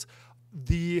ways,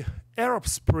 the Arab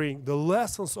Spring, the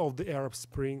lessons of the Arab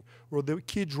Spring were the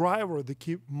key driver, the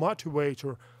key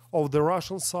motivator of the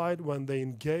Russian side when they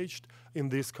engaged in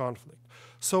this conflict.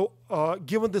 So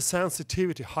given the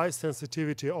sensitivity, high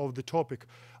sensitivity of the topic,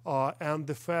 and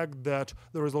the fact that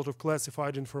there is a lot of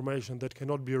classified information that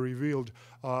cannot be revealed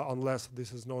unless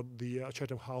this is not the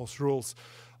Chatham House rules.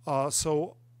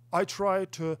 So I try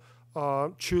to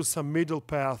choose some middle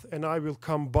path, and I will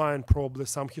combine probably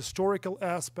some historical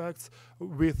aspects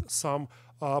with some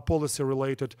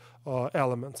policy-related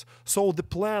elements. So the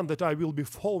plan that I will be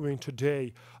following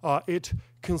today, it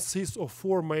consists of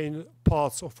four main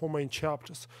parts, of four main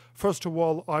chapters. First of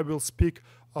all, I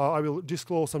will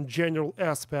disclose some general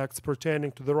aspects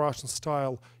pertaining to the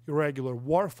Russian-style irregular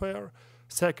warfare.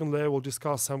 Secondly, I will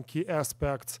discuss some key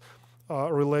aspects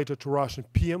related to Russian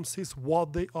PMCs,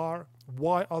 what they are,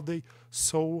 why are they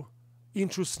so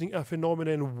interesting a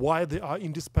phenomenon, and why they are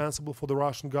indispensable for the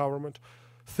Russian government.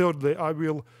 Thirdly, I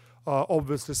will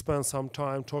obviously spend some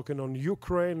time talking on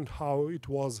Ukraine, how it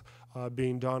was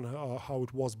being done, how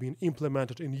it was being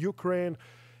implemented in Ukraine.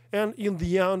 And in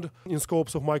the end, in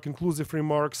scopes of my conclusive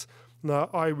remarks,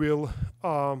 I will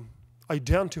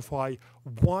identify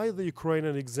why the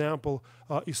Ukrainian example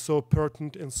is so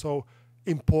pertinent and so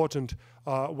important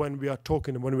when we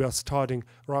are studying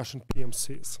Russian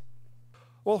PMCs.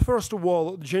 Well, first of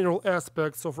all, general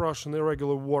aspects of Russian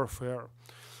irregular warfare.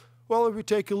 Well, if we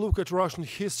take a look at Russian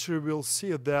history, we'll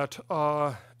see that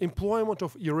employment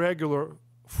of irregular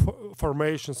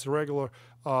formations, irregular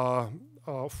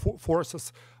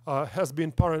forces has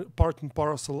been part and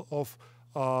parcel of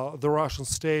the Russian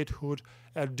statehood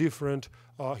at different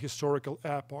historical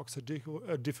epochs,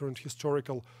 at different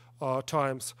historical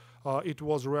times. It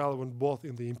was relevant both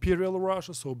in the Imperial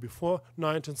Russia, so before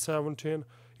 1917,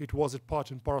 it was a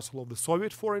part and parcel of the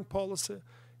Soviet foreign policy.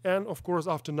 And of course,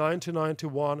 after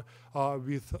 1991,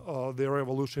 with the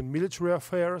revolution in military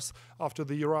affairs, after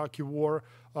the Iraqi war,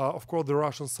 of course, the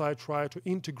Russian side tried to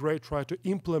integrate, tried to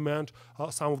implement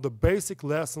some of the basic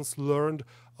lessons learned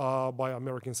by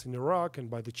Americans in Iraq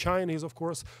and by the Chinese, of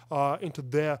course, into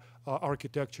their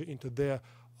architecture, into their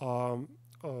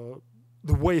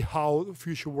the way how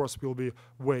future wars will be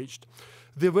waged.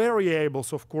 The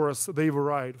variables, of course, they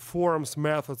vary: forms,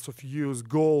 methods of use,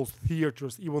 goals,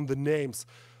 theaters, even the names.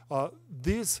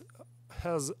 This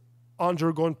has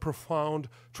undergone profound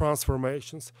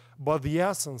transformations, but the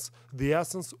essence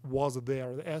was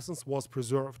there, the essence was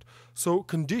preserved. So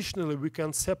conditionally, we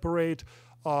can separate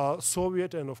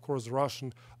Soviet and, of course,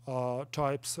 Russian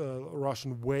types,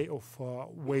 Russian way of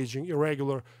waging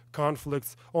irregular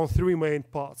conflicts on three main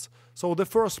parts. So the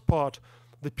first part,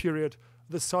 the period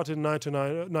that started in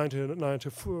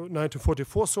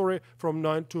 1944, from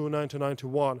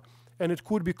 1991. And it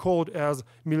could be called as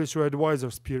military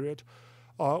advisors period,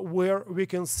 where we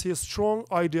can see a strong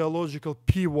ideological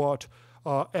pivot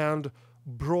and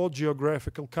broad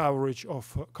geographical coverage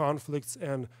of conflicts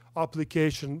and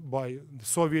application by the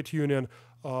Soviet Union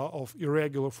of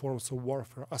irregular forms of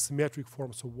warfare, asymmetric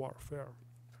forms of warfare.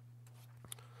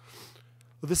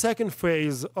 The second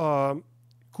phase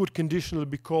could conditionally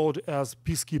be called as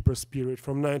peacekeepers period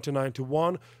from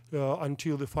 1991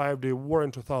 until the 5-day war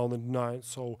in 2009.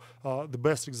 So the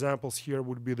best examples here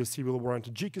would be the civil war in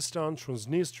Tajikistan,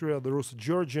 Transnistria, the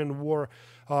Russo-Georgian war,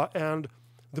 and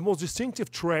the most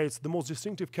distinctive traits, the most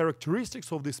distinctive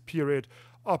characteristics of this period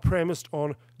are premised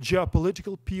on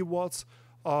geopolitical pivots,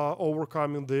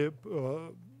 overcoming the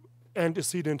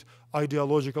antecedent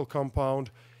ideological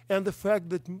compound, and the fact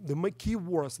that the key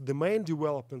wars, the main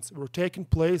developments, were taking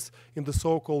place in the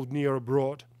so-called near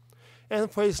abroad. And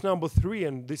phase number 3,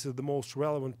 and this is the most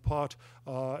relevant part,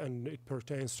 and it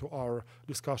pertains to our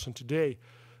discussion today,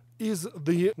 is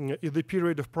the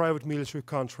period of private military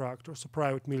contractors,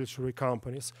 private military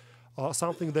companies,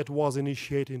 something that was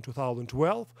initiated in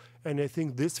 2012, and I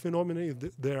think this phenomenon is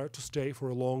there to stay for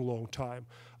a long, long time,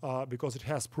 because it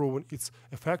has proven its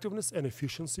effectiveness and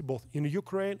efficiency both in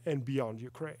Ukraine and beyond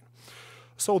Ukraine.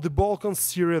 So the Balkans,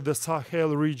 Syria, the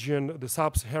Sahel region, the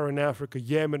Sub-Saharan Africa,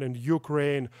 Yemen, and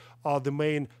Ukraine are the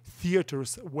main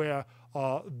theaters where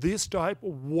this type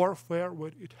of warfare,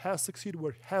 where it has succeeded,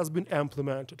 where it has been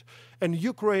implemented. And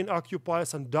Ukraine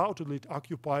undoubtedly it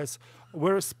occupies a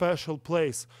very special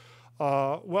place.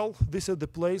 Well, this is the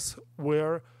place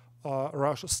where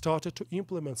Russia started to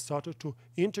implement, started to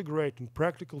integrate in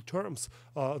practical terms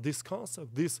this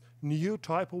concept, this new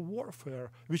type of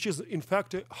warfare, which is in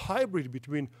fact a hybrid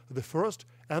between the first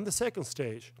and the second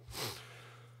stage.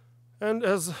 And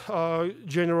as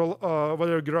General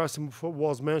Valery Gerasimov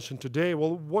was mentioned today,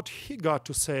 well, what he got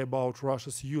to say about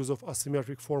Russia's use of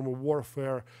asymmetric form of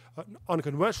warfare,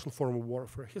 unconventional form of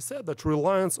warfare, he said that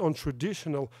reliance on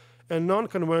traditional and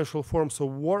non-conventional forms of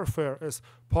warfare as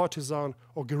partisan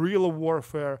or guerrilla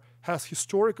warfare has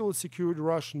historically secured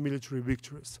Russian military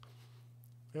victories.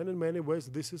 And in many ways,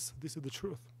 this is the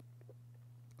truth.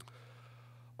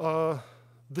 The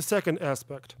second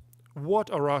aspect.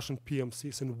 What are Russian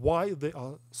PMCs and why they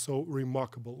are so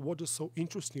remarkable? What is so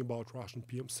interesting about Russian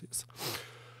PMCs?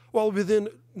 Well, within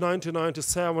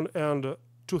 1997 and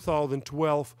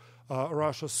 2012,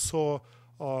 Russia saw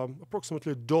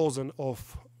approximately a dozen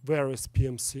of various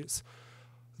PMCs.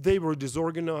 They were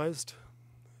disorganized.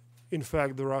 In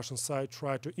fact, the Russian side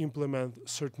tried to implement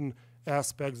certain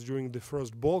aspects during the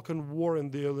First Balkan War in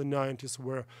the early 90s,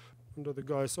 where under the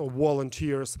guise of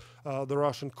volunteers, the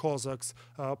Russian Cossacks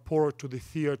poured to the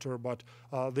theater, but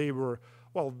they were,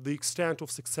 well, the extent of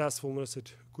successfulness,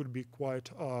 it could be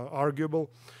quite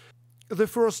arguable. The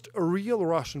first real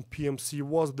Russian PMC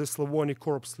was the Slavonic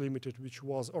Corps Limited, which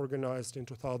was organized in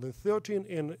 2013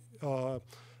 in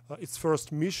its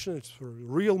first mission, its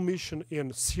real mission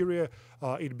in Syria.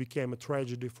 It became a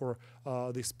tragedy for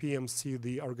this PMC.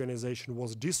 The organization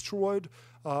was destroyed,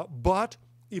 but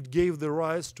it gave the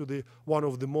rise to one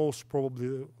of the most,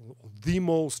 probably the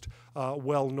most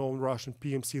well-known Russian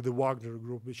PMC, the Wagner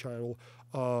Group, which I will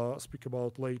speak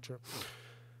about later.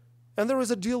 And there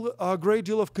is a great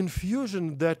deal of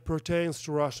confusion that pertains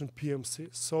to Russian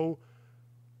PMCs. So,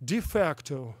 de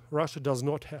facto, Russia does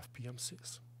not have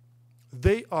PMCs.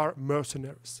 They are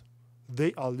mercenaries.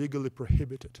 They are legally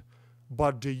prohibited.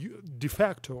 But de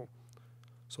facto,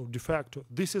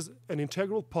 this is an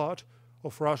integral part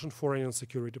of Russian foreign and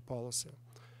security policy.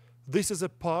 This is a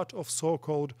part of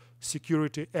so-called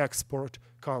security export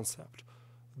concept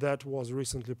that was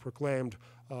recently proclaimed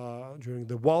during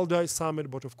the Valdai summit,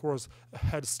 but of course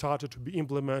had started to be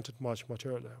implemented much, much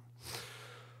earlier.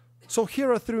 So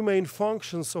here are 3 main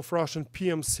functions of Russian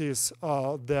PMCs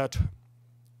that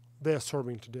they are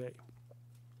serving today.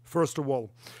 First of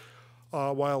all,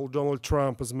 while Donald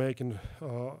Trump is making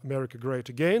America great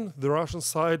again, the Russian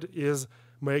side is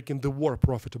making the war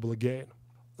profitable again.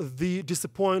 The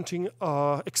disappointing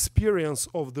experience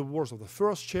of the wars of the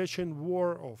First Chechen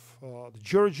War, of the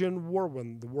Georgian War,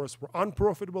 when the wars were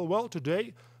unprofitable, well,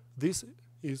 today this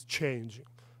is changing.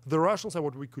 The Russians are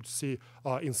what we could see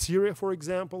in Syria, for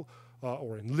example,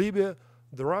 or in Libya.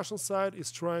 The Russian side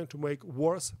is trying to make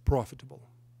wars profitable.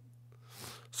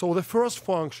 So the first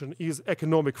function is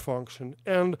economic function,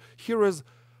 and here is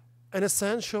an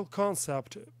essential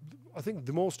concept I think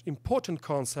the most important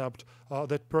concept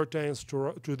that pertains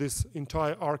to this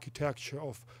entire architecture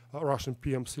of Russian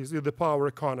PMCs is the power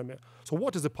economy. So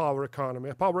what is a power economy?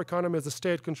 A power economy is a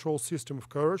state-controlled system of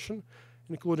coercion,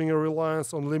 including a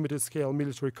reliance on limited-scale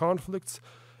military conflicts,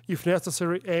 if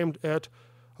necessary, aimed at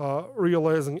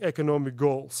realizing economic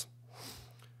goals.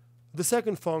 The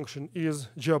second function is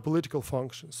geopolitical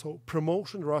function, so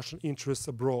promotion Russian interests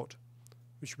abroad,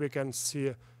 which we can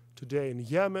see today in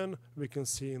Yemen, we can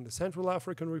see in the Central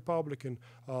African Republic, in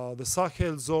the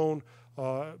Sahel zone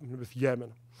with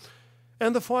Yemen.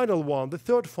 And the final one, the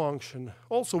third function,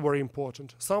 also very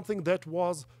important, something that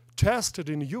was tested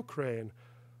in Ukraine,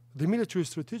 the military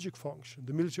strategic function,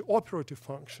 the military operative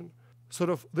function, sort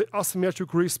of the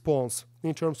asymmetric response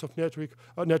in terms of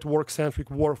network-centric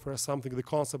warfare, something, the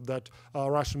concept that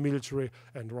Russian military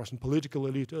and Russian political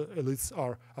elites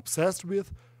are obsessed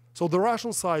with. So the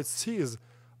Russian side sees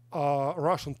a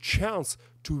Russian chance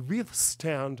to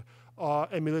withstand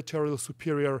a militarily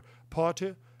superior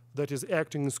party that is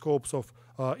acting in scopes of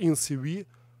NCV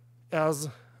as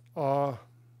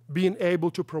being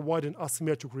able to provide an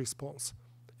asymmetric response.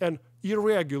 And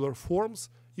irregular forms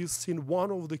is seen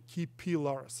one of the key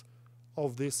pillars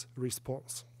of this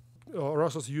response.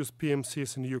 Russia's used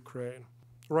PMCs in Ukraine.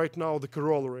 Right now, the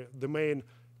corollary, the main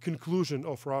conclusion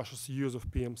of Russia's use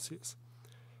of PMCs.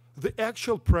 The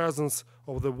actual presence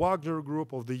of the Wagner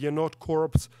group, of the Yenot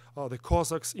Corps, the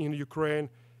Cossacks in Ukraine,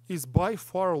 is by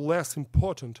far less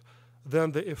important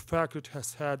than the effect it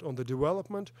has had on the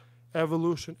development,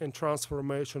 evolution, and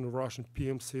transformation of Russian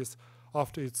PMCs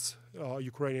after its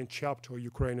Ukrainian chapter or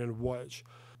Ukrainian voyage.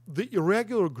 The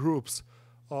irregular groups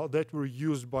that were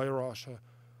used by Russia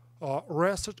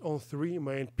rested on three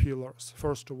main pillars.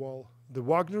 First of all, the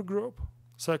Wagner group,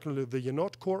 secondly, the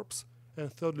Yenot Corps,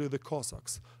 and thirdly, the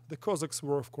Cossacks. The Cossacks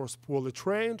were, of course, poorly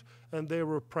trained, and they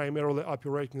were primarily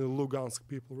operating in the Lugansk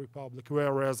People Republic,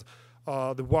 whereas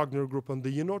the Wagner Group and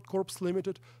the Yenot Corps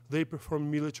Limited, they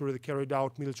they carried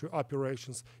out military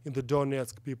operations in the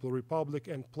Donetsk People Republic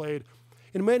and played,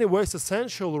 in many ways,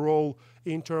 essential role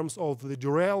in terms of the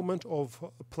derailment of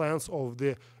plans of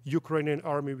the Ukrainian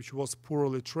army, which was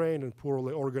poorly trained and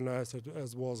poorly organized,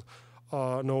 as was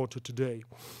noted today.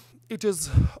 It is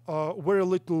very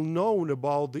little known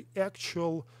about the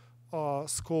actual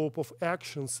scope of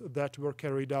actions that were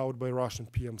carried out by Russian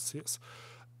PMCs.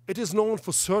 It is known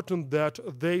for certain that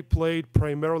they played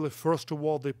primarily, first of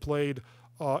all, they played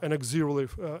an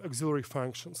auxiliary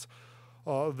functions.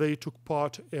 They took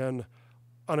part in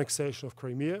annexation of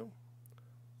Crimea.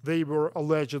 They were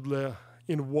allegedly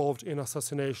involved in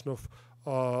assassination of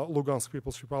Lugansk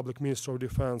People's Republic Minister of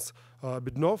Defense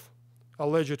Bednov,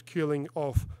 alleged killing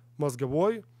of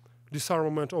Mozgovoy,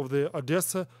 disarmament of the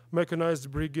Odesa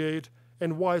mechanized brigade,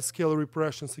 and wide-scale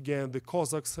repressions against the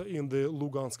Cossacks in the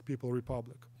Lugansk People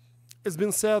Republic. It's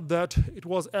been said that it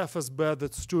was FSB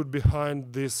that stood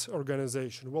behind this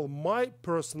organization. Well, my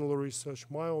personal research,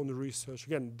 my own research,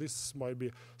 again, this might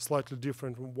be slightly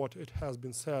different from what it has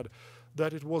been said,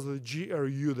 that it was the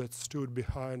GRU that stood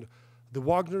behind the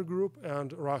Wagner Group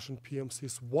and Russian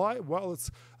PMCs. Why? Well, it's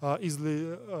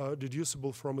easily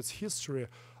deducible from its history.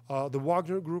 The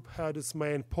Wagner Group had its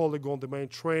main polygon, the main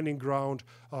training ground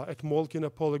at Molkina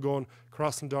polygon,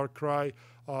 Krasnodar Krai,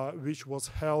 which was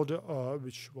held,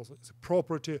 which was the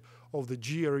property of the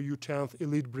GRU 10th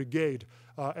Elite Brigade,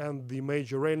 and the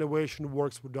major renovation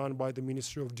works were done by the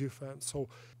Ministry of Defense. So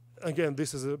again,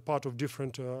 this is a part of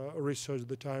different research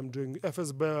that I'm doing.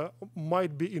 FSB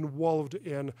might be involved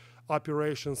in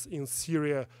operations in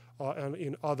Syria and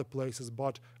in other places,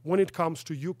 but when it comes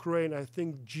to Ukraine, I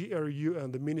think GRU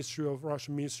and the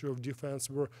Russian Ministry of Defense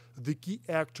were the key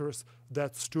actors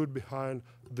that stood behind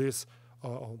these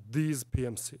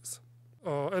PMCs.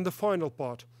 And the final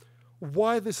part,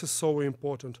 why this is so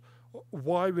important,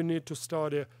 why we need to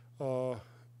study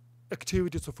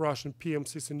activities of Russian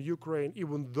PMCs in Ukraine,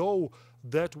 even though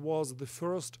that was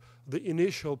the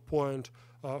initial point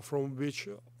from which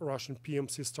Russian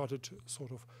PMC started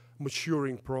sort of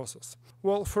maturing process.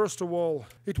 Well, first of all,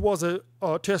 it was a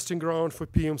testing ground for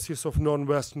PMCs of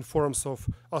non-Western forms of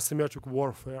asymmetric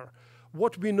warfare.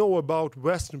 What we know about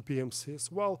Western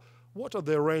PMCs, well, what are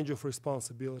their range of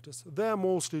responsibilities? They're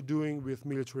mostly doing with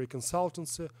military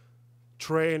consultancy,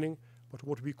 training, but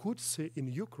what we could see in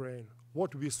Ukraine,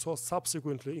 what we saw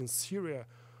subsequently in Syria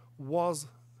was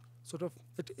sort of,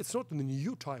 it's not a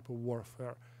new type of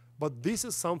warfare, but this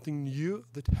is something new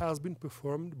that has been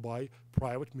performed by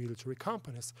private military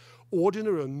companies.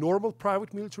 Ordinary or normal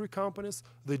private military companies,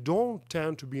 they don't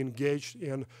tend to be engaged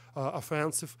in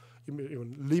offensive,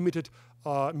 even limited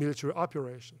military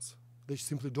operations. They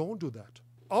simply don't do that.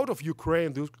 out of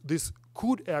Ukraine, this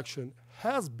could action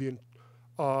has been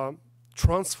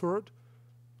transferred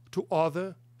to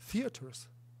other theaters.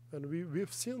 And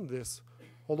we've seen this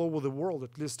all over the world,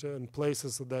 at least in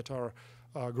places that are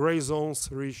gray zones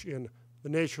rich in the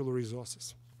natural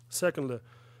resources. Secondly,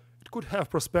 it could have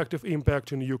prospective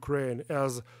impact in Ukraine.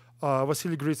 As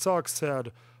Vasily Gritsak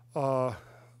said,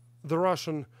 the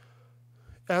Russian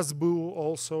SBU,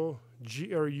 also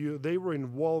GRU, they were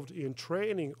involved in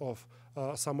training of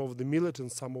some of the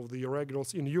militants, some of the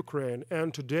irregulars in Ukraine.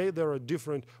 And today there are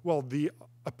different, well, the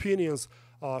opinions,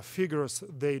 figures,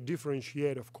 they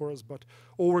differentiate, of course, but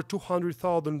over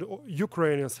 200,000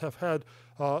 Ukrainians have had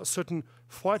certain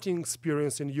fighting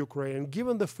experience in Ukraine. And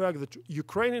given the fact that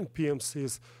Ukrainian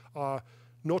PMCs are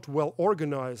not well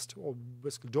organized, or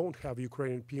basically don't have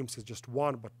Ukrainian PMCs, just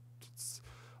one, but it's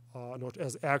not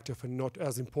as active and not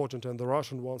as important as the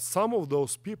Russian ones, some of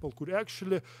those people could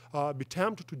actually be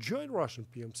tempted to join Russian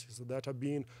PMCs that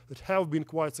have been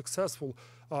quite successful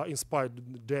in spite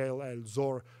of Deir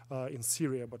el-Zor in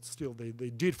Syria, but still they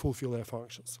did fulfill their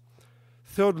functions.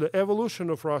 Thirdly, evolution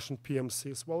of Russian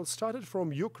PMCs. Well, it started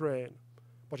from Ukraine,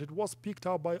 but it was picked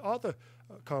up by other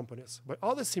companies, by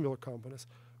other similar companies.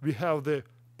 We have the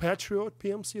Patriot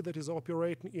PMC that is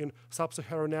operating in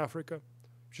sub-Saharan Africa,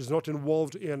 which is not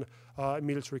involved in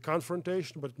military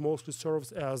confrontation, but mostly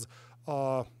serves as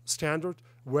standard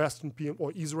Western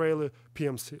or Israeli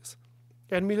PMCs.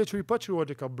 And military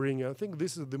patriotic upbringing, I think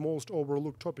this is the most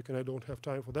overlooked topic, and I don't have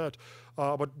time for that.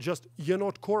 But just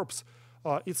Yenot Corps,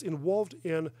 it's involved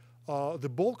in the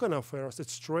Balkan affairs.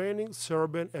 It's training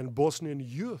Serbian and Bosnian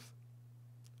youth.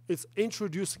 It's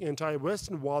introducing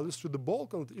anti-Western values to the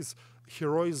Balkans. It's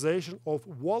heroization of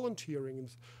volunteering.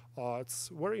 It's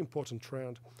a very important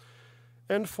trend.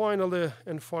 And finally,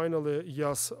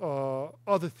 yes,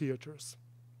 other theaters.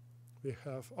 We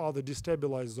have other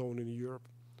destabilized zone in Europe.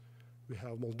 We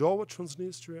have Moldova,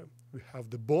 Transnistria. We have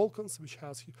the Balkans, which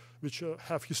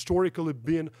have historically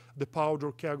been the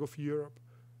powder keg of Europe.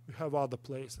 We have other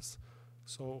places.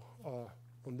 So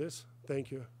on this,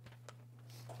 thank you.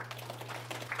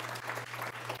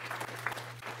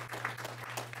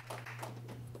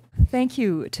 Thank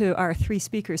you to our three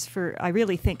speakers for, I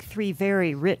really think, three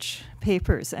very rich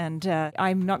papers. And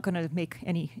I'm not going to make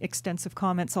any extensive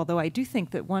comments, although I do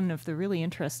think that one of the really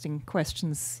interesting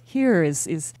questions here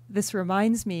is this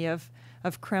reminds me of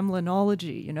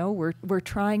Kremlinology. You know, we're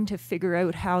trying to figure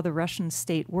out how the Russian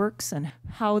state works and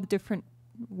how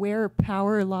where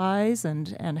power lies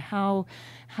and how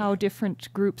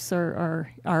different groups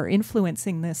are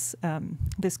influencing this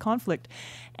this conflict,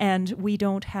 and we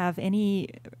don't have any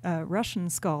Russian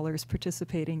scholars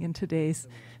participating in today's.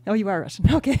 Oh, you are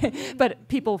Russian, okay? But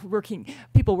people working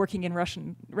in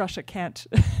Russia can't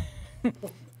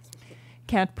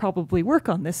can't probably work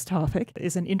on this topic.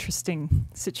 Is an interesting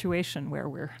situation where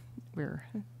we're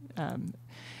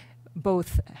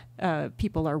both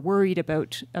people are worried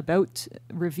about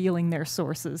revealing their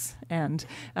sources, and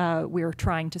we're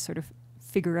trying to sort of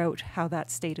figure out how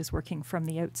that state is working from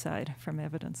the outside, from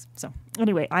evidence. So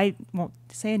anyway, I won't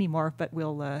say any more, but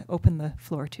we'll open the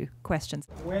floor to questions.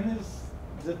 When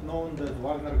is it known that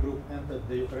Wagner Group entered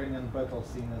the Ukrainian battle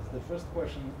scene? As the first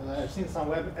question. I've seen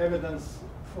some evidence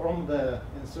from the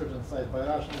insurgent side by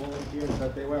Russian volunteers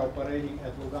that they were operating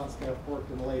at Lugansk airport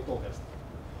in late August.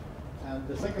 And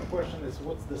the second question is,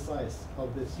 what's the size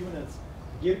of these units?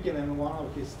 Girkin, in one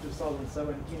of his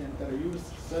 2017 interviews,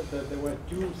 said that there were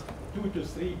two to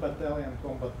three battalion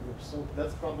combat groups. So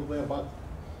that's probably about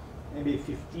maybe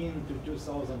 15 to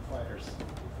 2,000 fighters,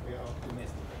 if we are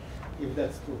optimistic. If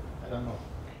that's true, I don't know.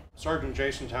 Sergeant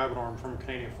Jason Tavador from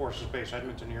Canadian Forces Base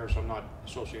Edmonton here, so I'm not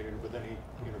associated with any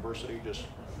university, just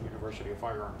University of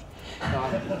Firearms.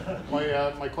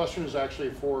 My question is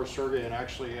actually for Sergey, and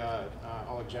actually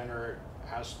Alexander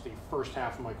asked the first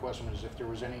half of my question is if there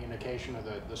was any indication of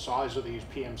the size of these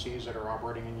PMCs that are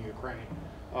operating in Ukraine.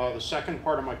 The second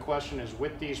part of my question is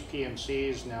with these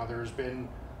PMCs, now there's been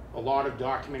a lot of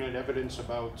documented evidence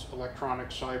about electronic,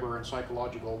 cyber, and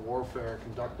psychological warfare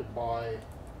conducted by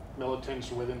militants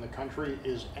within the country.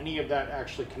 Is any of that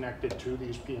actually connected to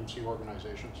these PMC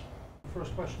organizations?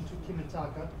 First question to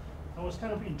Kimitaka. I was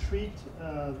kind of intrigued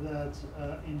that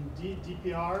in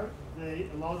DPR they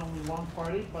allowed only one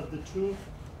party, but the two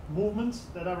movements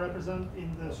that are represented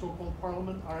in the so-called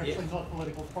parliament are actually not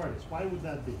political parties. Why would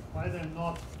that be? Why they're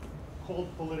not called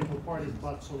political parties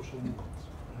but social movements?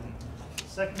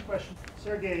 Second question,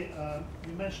 Sergey,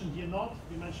 you mentioned Yenot,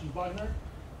 you mentioned Wagner,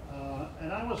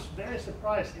 and I was very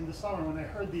surprised in the summer when I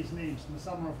heard these names in the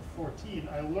summer of 2014.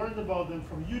 I learned about them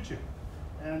from YouTube.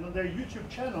 And on their YouTube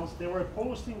channels, they were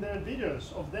posting their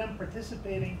videos of them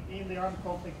participating in the armed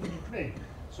conflict in Ukraine.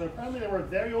 So apparently they were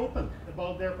very open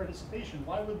about their participation.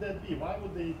 Why would that be? Why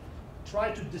would they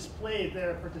try to display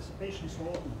their participation so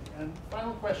openly? And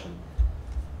final question,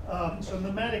 so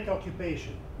nomadic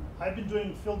occupation. I've been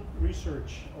doing field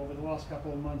research over the last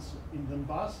couple of months in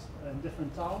Donbas and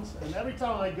different towns, and every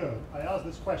town I go, I ask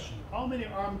this question: how many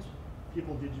armed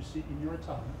people did you see in your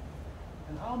town?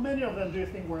 And how many of them do you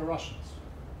think were Russians?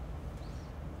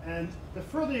 And the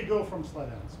further you go from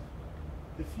Slavyansk,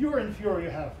 the fewer and fewer you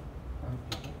have armed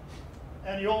people,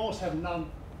 and you almost have no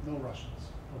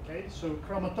Russians. Okay, so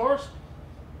Kramatorsk,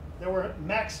 there were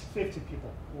max 50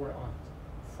 people who were armed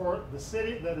for the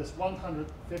city that is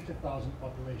 150,000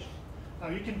 population. Now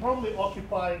you can probably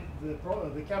occupy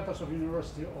the campus of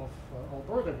University of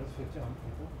Alberta with 50 armed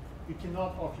people. You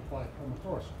cannot occupy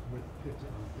Kramatorsk with 50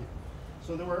 armed people.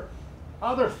 So there were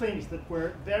other things that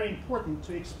were very important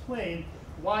to explain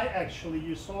why actually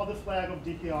you saw the flag of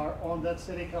DPR on that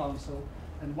city council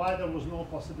and why there was no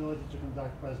possibility to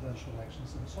conduct presidential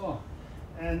elections and so on.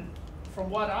 And from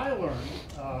what I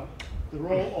learned, the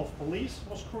role of police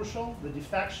was crucial, the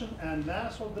defection and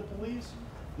mass of the police.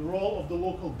 The role of the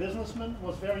local businessmen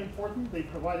was very important. They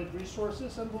provided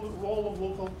resources, and the role of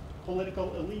local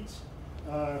political elites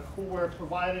who were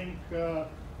providing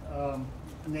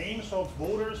names of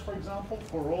voters, for example,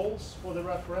 for rolls for the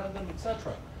referendum,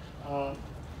 etc.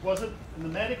 Was it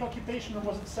nomadic occupation or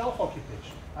was it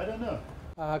self-occupation? I don't know.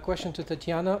 Question to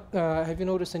Tetyana. Have you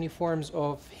noticed any forms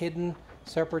of hidden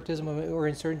separatism or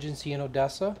insurgency in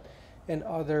Odesa and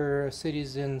other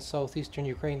cities in southeastern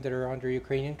Ukraine that are under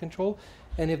Ukrainian control?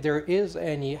 And if there is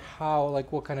any, how,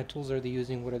 like what kind of tools are they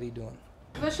using? What are they doing?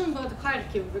 Question about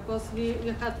Kharkiv, because we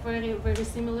had very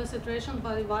similar situation,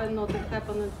 but why not it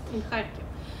happened in Kharkiv?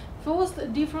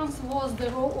 First difference was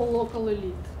the role of local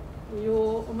elite.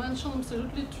 You mentioned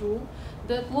absolutely true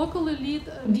that local elite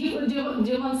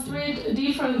demonstrate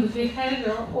different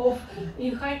behavior of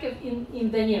in Kharkiv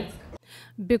in Donetsk.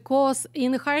 Because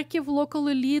in Kharkiv, local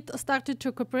elite started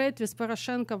to cooperate with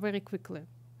Poroshenko very quickly.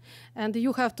 And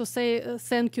you have to say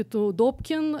thank you to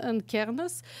Dobkin and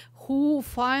Kernes, who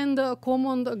find a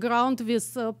common ground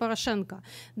with Poroshenko.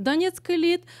 Donetsk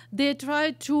elite, they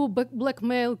tried to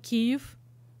blackmail Kyiv,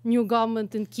 new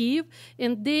government in Kyiv,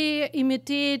 and they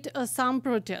imitate some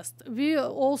protest. We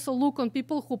also look on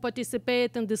people who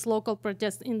participate in this local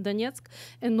protest in Donetsk,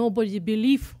 and nobody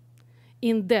believes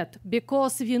in that,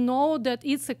 because we know that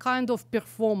it's a kind of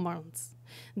performance,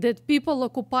 that people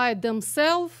occupy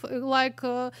themselves, like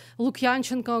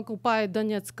Lukyanchenko occupied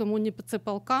Donetsk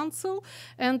Municipal Council,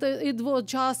 and it was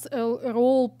just a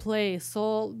role play.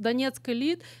 So Donetsk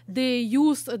elite, they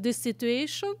used this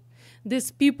situation, this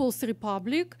People's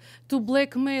Republic, to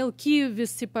blackmail Kyiv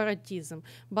with separatism.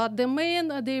 But the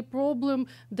main problem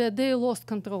that they lost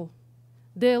control.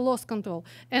 They lost control.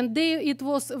 And it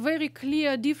was a very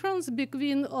clear difference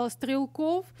between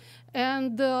Strelkov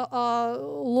and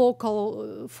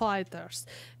local fighters.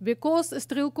 Because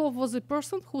Strelkov was a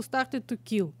person who started to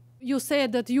kill. You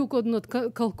said that you could not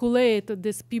calculate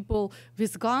these people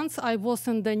with guns. I was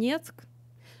in Donetsk,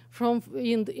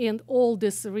 in all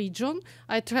this region.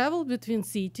 I traveled between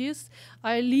cities.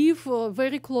 I live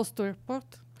very close to airport.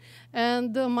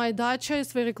 And my dacha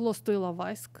is very close to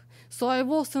Ilovaisk. So I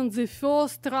was in the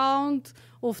first round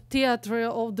of theater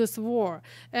of this war.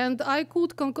 And I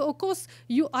could, of course,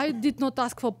 I did not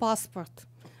ask for passport.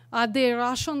 Are they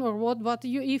Russian or what? But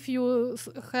if you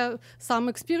have some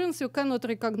experience, you cannot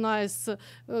recognize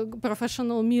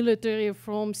professional military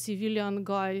from civilian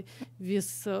guy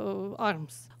with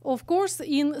arms. Of course,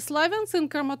 in Slavyansk, in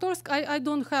Kramatorsk, I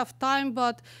don't have time,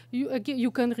 but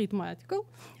you can read my article.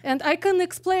 And I can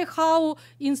explain how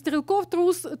in Strelkov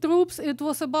troops, it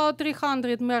was about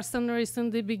 300 mercenaries in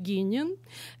the beginning,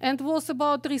 and was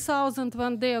about 3,000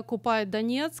 when they occupied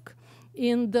Donetsk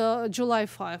in the July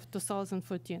 5,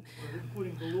 2014.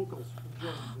 Including the locals?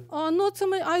 Not so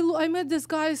many. I met these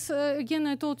guys, again,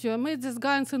 I told you, I met these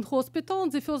guys in hospital on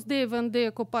the first day when they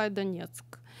occupied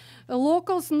Donetsk.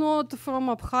 Locals not from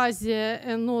Abkhazia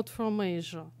and not from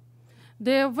Asia.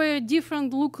 They are very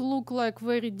different, look like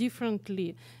very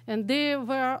differently. And they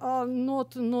were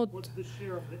not... What's the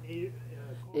share of the...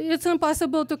 It's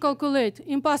impossible to calculate.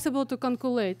 Impossible to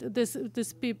calculate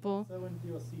these people. 70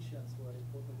 Ossetians were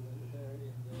reported there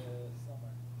in the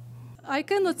summer. I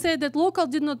cannot say that local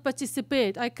did not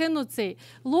participate. I cannot say.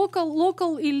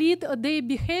 Local elite, their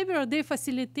behavior, they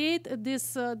facilitate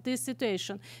this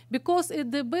situation. Because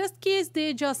in the best case,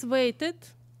 they just waited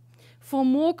for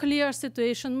more clear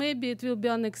situation. Maybe it will be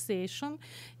annexation.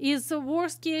 Is the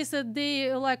worst case that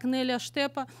they, like Nelia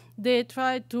Stepa, they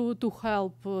tried to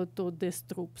help to these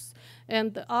troops.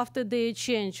 And after they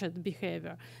changed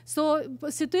behavior. So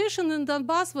the situation in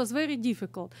Donbas was very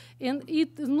difficult. And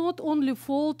it is not only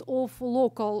fault of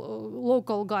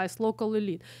local guys, local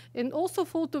elite, and also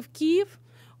fault of Kyiv,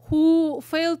 who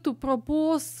failed to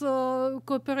propose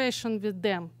cooperation with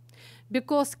them.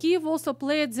 Because Kyiv also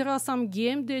played zero-sum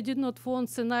game. They did not want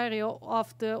scenario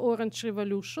after Orange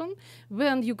Revolution,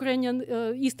 when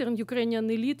Eastern Ukrainian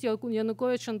elite,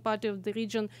 Yanukovych and party of the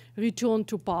region, returned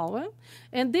to power.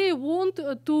 And they want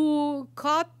to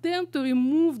cut them, to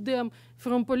remove them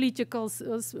from political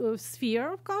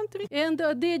sphere of country. And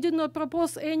they did not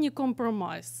propose any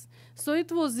compromise. So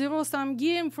it was zero-sum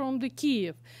game from the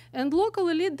Kyiv. And local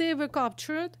elite, they were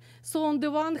captured. So on the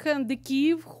one hand, the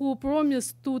Kyiv, who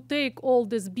promised to take all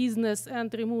this business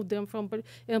and remove them from,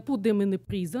 and put them in a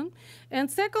prison.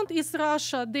 And second is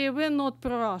Russia. They were not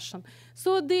pro-Russian.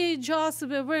 So they just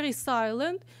were very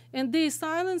silent, and their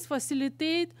silence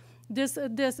facilitate this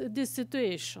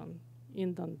situation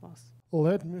in Donbas.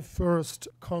 Let me first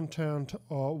content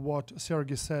what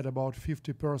Sergey said about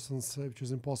 50 persons, which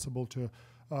is impossible to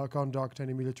conduct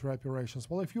any military operations.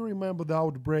 Well, if you remember the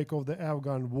outbreak of the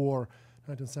Afghan war,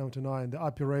 1979, the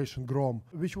Operation Grom,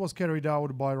 which was carried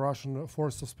out by Russian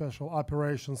Force of Special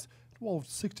Operations, it involved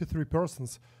 63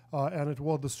 persons, and it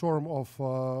was the storm of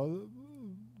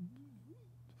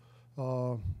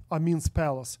Amin's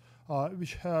palace,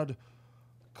 which had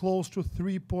close to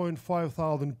 3.5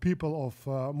 thousand people of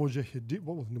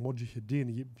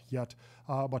Mujahideen yet,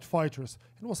 but fighters.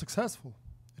 It was successful.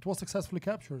 It was successfully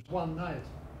captured. One night,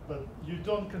 but you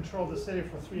don't control the city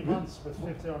for 3 months with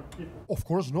 50 armed people. Of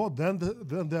course not. Then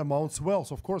the amount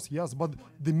swells. Of course, yes. But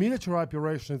the military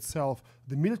operation itself,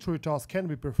 the military task can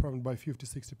be performed by 50,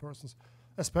 60 persons,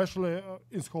 especially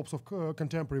in scopes of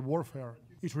contemporary warfare.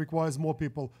 It requires more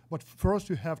people. But first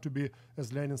you have to be,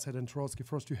 as Lenin said and Trotsky,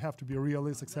 first you have to be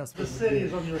really successful. The city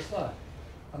is on your side,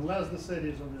 unless the city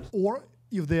is on your side. Or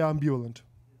if they are ambivalent.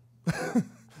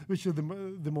 Which is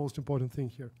the most important thing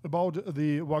here. About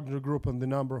the Wagner Group and the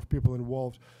number of people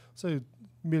involved, it's a $1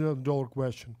 million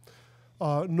question.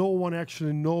 No one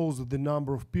actually knows the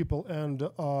number of people, and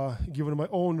given my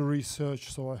own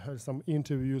research, so I had some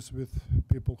interviews with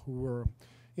people who were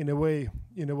in a way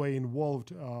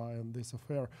involved in this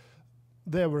affair.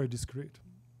 They were discreet.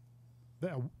 They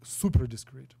are super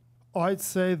discreet. I'd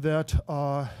say that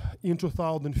in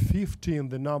 2015,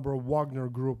 the number of Wagner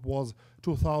Group was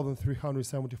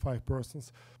 2,375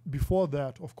 persons. Before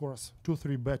that, of course,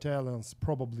 2-3 battalions,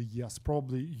 probably yes.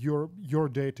 Probably your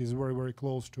data is very, very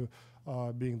close to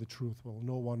being the truth. Well,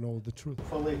 no one knows the truth.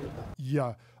 For later time.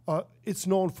 Yeah. It's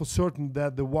known for certain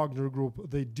that the Wagner Group,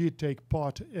 they did take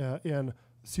part in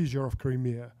seizure of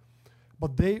Crimea,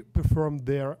 but they performed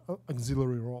their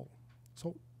auxiliary role.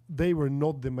 So they were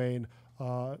not the main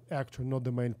actor, not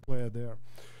the main player there.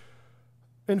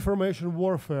 Information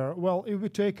warfare. Well, if we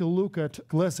take a look at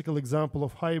classical example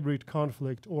of hybrid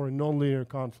conflict or a nonlinear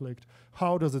conflict,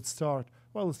 how does it start?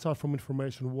 Well, it starts from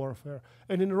information warfare.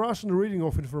 And in the Russian reading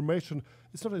of information,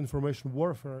 it's not information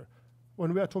warfare.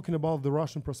 When we are talking about the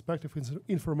Russian perspective, it's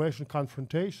information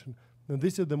confrontation. And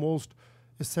this is the most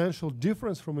essential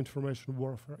difference from information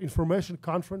warfare. Information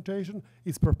confrontation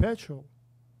is perpetual.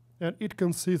 And it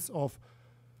consists of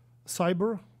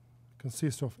cyber,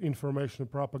 consists of information,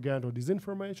 propaganda, or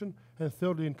disinformation, and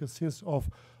thirdly, it consists of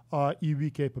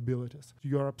EV capabilities.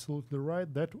 You are absolutely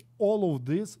right that all of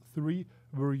these three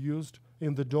were used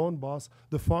in the Donbas.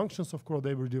 The functions, of course,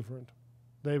 they were different.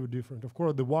 They were different. Of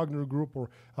course, the Wagner Group or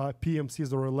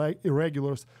PMCs or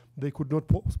irregulars, they could not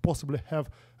possibly have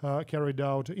carried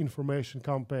out information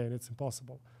campaign. It's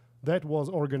impossible. That was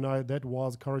organized, that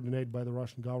was coordinated by the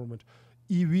Russian government.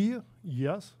 EV,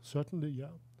 yes, certainly, yeah.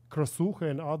 Krasucha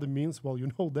and other means, well,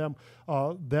 you know them.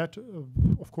 That,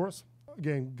 of course,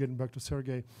 again, getting back to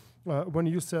Sergey, when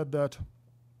you said that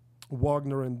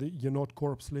Wagner and the Yenot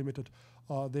Corps Limited,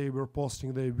 they were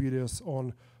posting their videos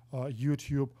on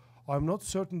YouTube, I'm not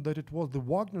certain that it was the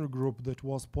Wagner Group that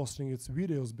was posting its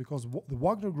videos, because the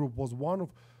Wagner Group was one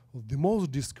of the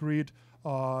most discreet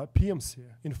PMC.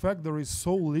 In fact, there is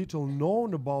so little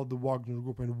known about the Wagner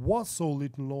Group and was so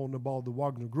little known about the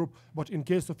Wagner Group. But in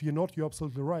case of Yenot, you're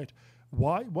absolutely right.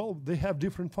 Why? Well, they have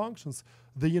different functions.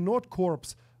 The Yenot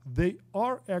Corps, they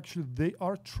are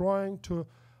trying to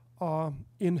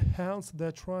enhance,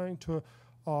 they're trying to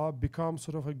become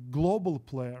sort of a global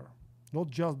player,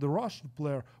 not just the Russian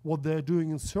player. What they're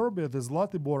doing in Serbia, the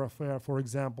Zlatibor affair, for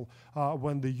example,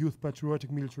 when the Youth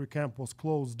Patriotic Military Camp was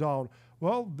closed down,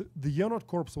 well, the Yenot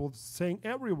Corps was saying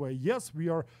everywhere, yes, we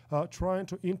are trying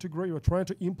to integrate, we're trying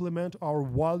to implement our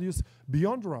values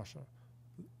beyond Russia.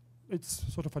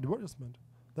 it's sort of advertisement.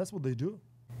 That's what they do.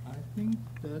 I think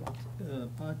that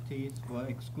parties were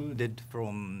excluded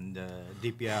from the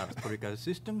DPR political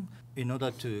system in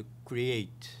order to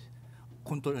create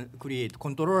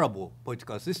controllable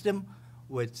political system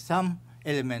with some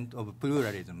element of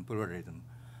pluralism.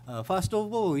 First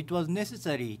of all, it was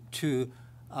necessary to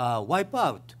wipe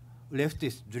out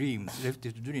leftist dreams,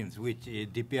 which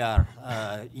DPR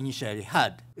initially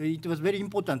had. It was very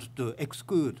important to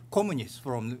exclude communists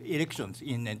from elections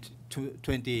in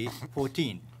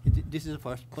 2014. This is the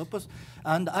first purpose.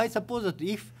 And I suppose that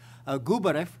if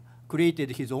Gubarev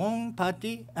created his own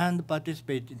party and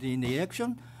participated in the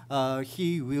election,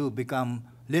 he will become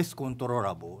less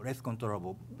controllable.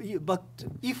 But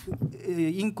if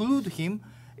include him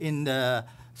in the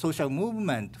social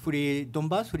movement, free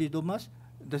Donbas,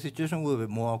 the situation will be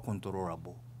more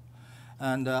controllable.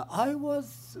 And I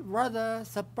was rather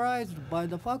surprised by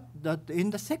the fact that in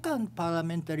the second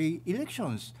parliamentary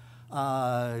elections,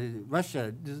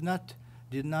 Russia did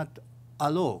not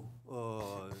allow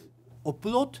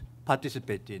Oplot to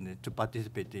participate in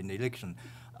the election.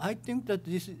 I think that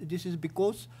this is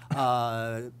because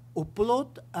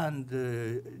Oplot and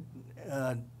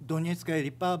Donetsk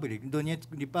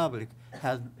Republic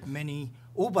has many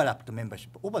overlapped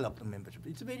membership.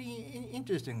 It's a very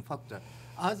interesting factor.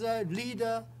 As a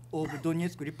leader of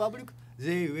Donetsk Republic,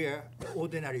 they wear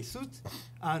ordinary suits,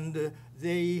 and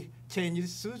they change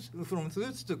from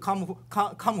suits to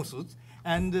camo suits,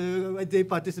 and they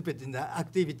participate in the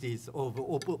activities of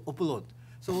Oplot.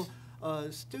 So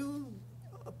still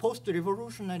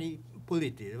post-revolutionary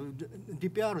polity,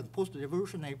 DPR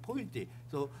post-revolutionary polity.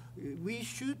 So we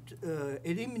should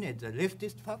eliminate the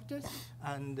leftist factors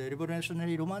and the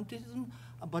revolutionary romanticism,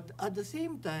 but at the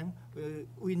same time,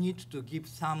 we need to give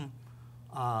some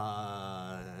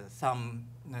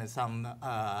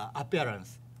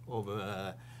appearance of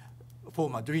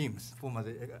former dreams,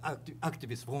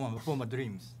 activist former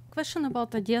dreams. Question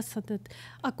about Odessa. That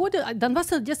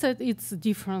Donbas and Odessa, it's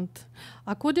different.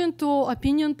 According to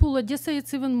opinion poll, Odessa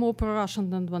it's even more pro-Russian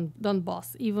than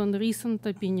Donbas, even recent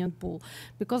opinion poll.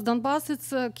 Because Donbas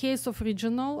it's a case of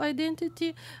regional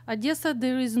identity. Odessa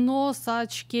there is no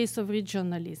such case of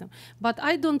regionalism. But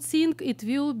I don't think it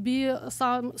will be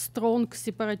some strong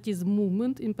separatist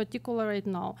movement, in particular right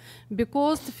now,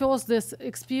 because first this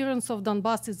experience of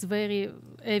Donbas is very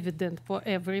evident for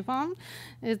everyone.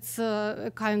 It's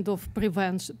a kind of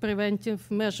preventive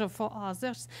measure for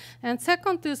others. And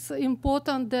second is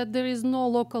important that there is no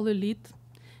local elite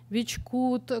which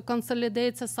could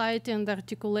consolidate society and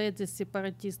articulate the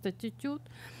separatist attitude.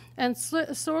 And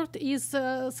third is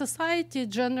society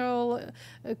general,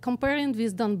 comparing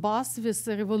with Donbas, with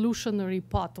the revolutionary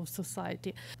part of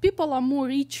society. People are more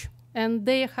rich, and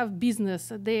they have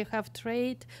business, they have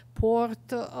trade, port,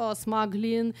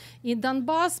 smuggling. In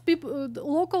Donbas,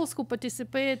 locals who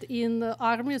participate in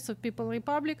armies of People's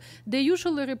Republic, they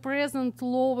usually represent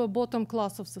lower bottom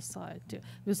class of society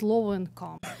with low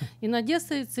income. In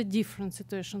Odessa, it's a different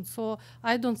situation. So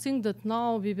I don't think that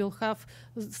now we will have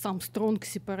some strong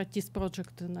separatist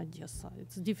project in Odessa.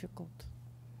 It's difficult.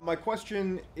 My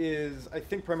question is, I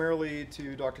think, primarily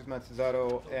to Drs.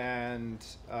 Matsuzato and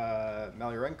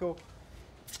Malyarenko.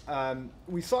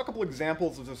 We saw a couple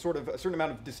examples of a certain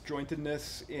amount of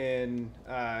disjointedness in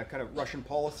kind of Russian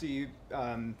policy.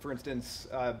 For instance,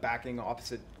 backing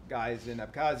opposite guys in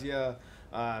Abkhazia,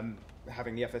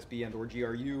 having the FSB and/or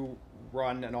GRU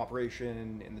run an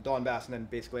operation in the Donbas, and then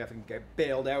basically having to get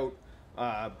bailed out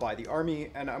by the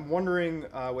army. And I'm wondering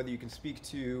whether you can speak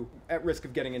to, at risk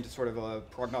of getting into sort of a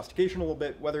prognostication a little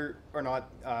bit, whether or not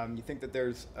you think that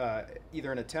there's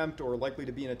either an attempt or likely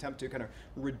to be an attempt to kind of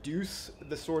reduce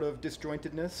the sort of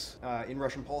disjointedness in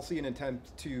Russian policy, an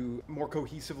attempt to more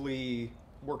cohesively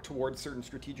work towards certain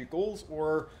strategic goals,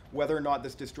 or whether or not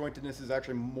this disjointedness is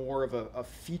actually more of a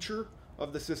feature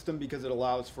of the system because it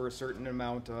allows for a certain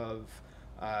amount of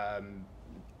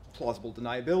plausible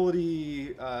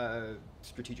deniability,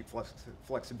 strategic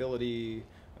flexibility,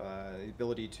 the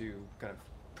ability to kind of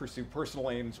pursue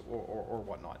personal aims or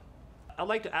whatnot. I'd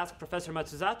like to ask Professor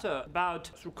Matsuzato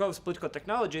about Surkov's political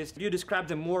technologies. You described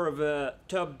them more of a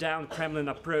top-down Kremlin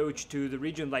approach to the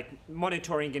region, like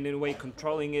monitoring and in a way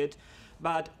controlling it.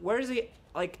 But where is the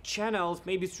channels,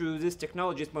 maybe through these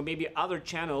technologies, but maybe other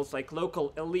channels like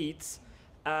local elites,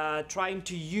 trying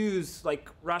to use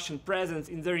Russian presence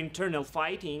in their internal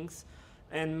fightings,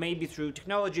 and maybe through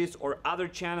technologies or other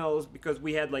channels, because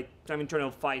we had some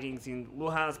internal fightings in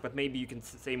Luhansk, but maybe you can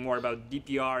say more about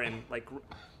DPR and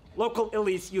local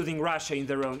elites using Russia in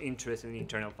their own interest in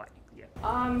internal fighting. Yeah.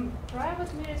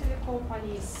 Private military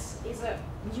companies is a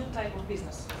new type of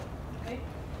business. Okay,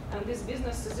 and this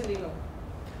business is illegal.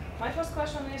 My first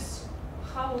question is,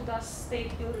 how does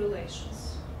state build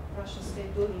relations, Russian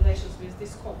state build relations with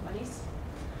these companies?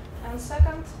 And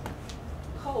second,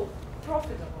 how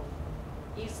profitable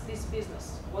is this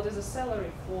business? What is the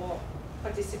salary for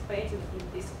participating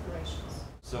in these operations?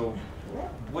 So,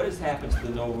 what has happened to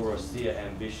the Novorossiya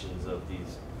ambitions of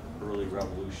these early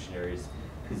revolutionaries?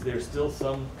 Is there still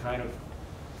some kind of,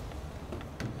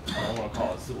 I don't want to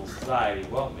call it civil society,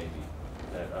 well maybe,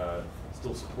 that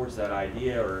still supports that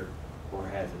idea, or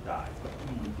has it died?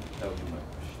 That would be my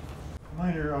question.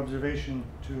 Minor observation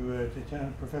to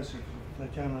Professor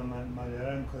Tetyana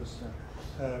Malyarenko's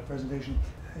presentation.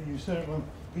 You said at one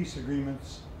peace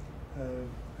agreements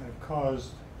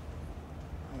caused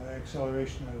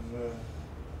acceleration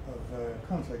of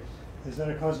conflict. Is that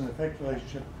a cause and effect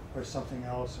relationship, or something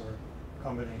else, or a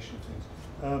combination of things?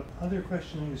 Other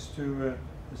question is to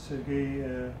Sergey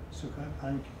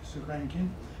Sukhankin.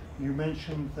 You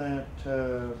mentioned that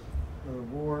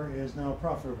war is now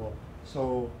profitable.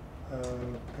 So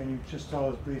can you just tell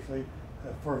us briefly,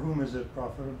 for whom is it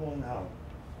profitable and how?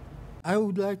 I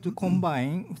would like to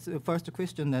combine the first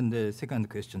question and the second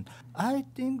question. I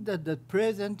think that the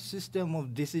present system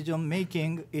of decision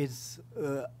making is,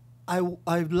 I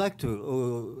would like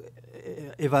to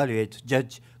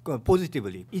judge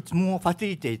positively. It more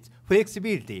facilitates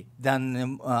flexibility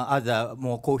than other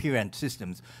more coherent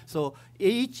systems. So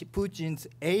each Putin's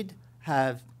aide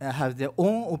have their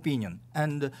own opinion.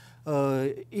 And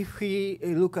if we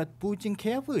look at Putin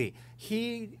carefully,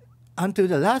 until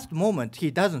the last moment, he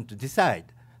doesn't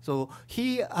decide. So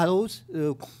he allows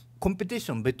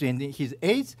competition between his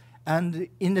aides, and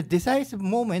in the decisive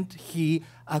moment, he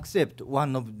accepts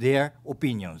one of their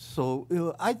opinions. So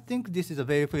I think this is a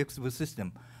very flexible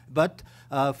system. But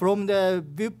from the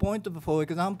viewpoint of, for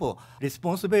example,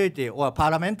 responsibility or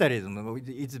parliamentarism,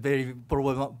 it's very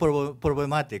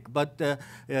problematic. But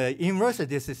in Russia,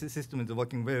 this system is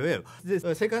working very well.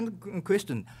 The second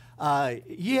question,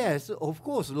 yes, of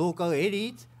course, local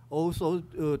elites also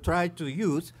try to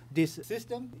use this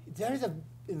system. There is a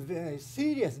very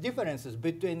serious differences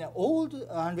between old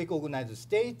unrecognized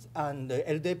states and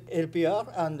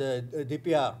LPR and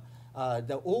DPR.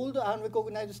 The old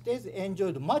unrecognized states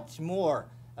enjoyed much more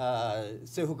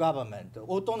self-government,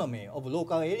 autonomy of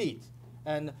local elites.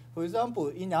 And for example,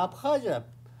 in Abkhazia,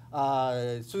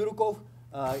 Surkov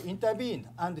intervened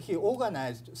and he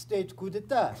organized state coup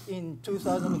d'etat in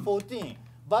 2014.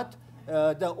 But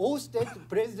the old state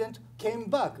president came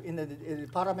back in the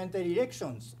parliamentary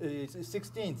elections,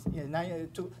 2016,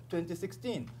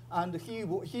 and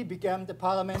he became the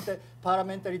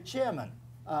parliamentary chairman.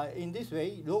 In this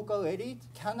way, local elites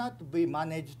cannot be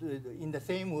managed in the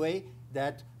same way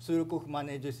that Surkov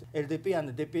manages LDP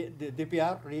and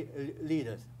DPR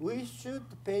leaders. We should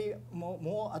pay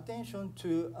more attention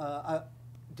to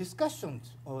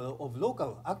discussions of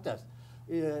local actors.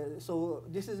 So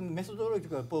this is a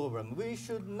methodological problem. We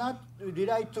should not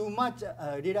rely too much,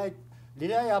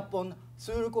 rely upon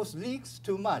Surkov's leaks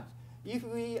too much. If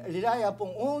we rely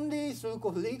upon only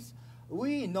Surkov leaks,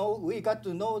 we got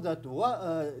to know that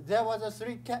there was a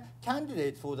three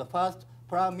candidates for the first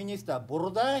prime minister: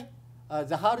 Borodai,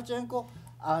 Zaharchenko,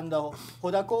 and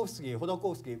Khodakovsky.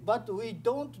 But we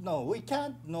don't know, we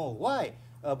can't know why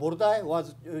Borodai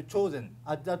was chosen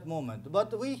at that moment.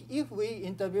 But if we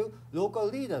interview local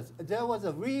leaders, there was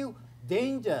a real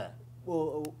danger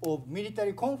of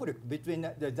military conflict between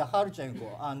the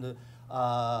Zaharchenko and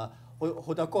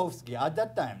Khodakovsky at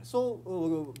that time. So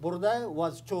Borodai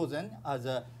was chosen as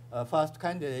a first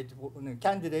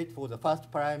candidate for the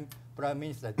first prime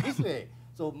minister this way.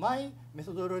 So my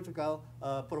methodological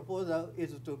proposal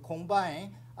is to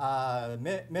combine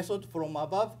method from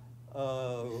above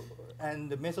and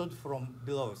the method from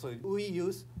below. So we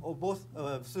use both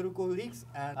Surkov leaks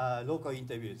and local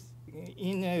interviews.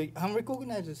 In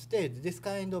unrecognized states, this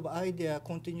kind of idea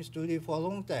continues to live for a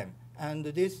long time. And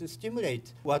this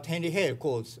stimulates what Henry Hale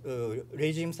calls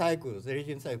regime cycles,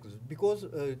 because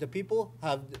the people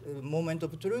have a moment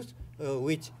of truth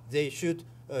which they should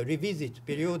revisit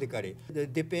periodically. The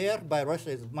DPR by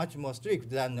Russia is much more strict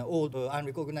than old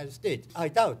unrecognized states. I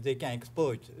doubt they can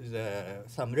exploit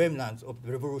some remnants of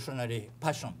revolutionary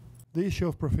passion. The issue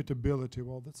of profitability,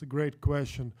 well, that's a great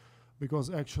question, because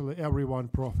actually everyone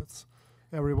profits.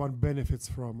 Everyone benefits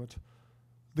from it.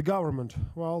 The government,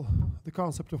 well, the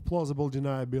concept of plausible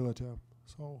deniability.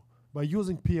 So by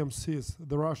using PMCs,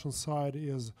 the Russian side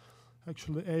is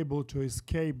actually able to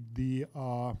escape the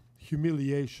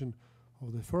humiliation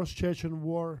of the first Chechen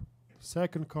war,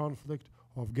 second conflict,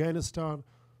 Afghanistan.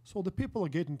 So the people are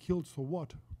getting killed, so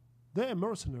what? They're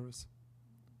mercenaries.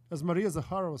 As Maria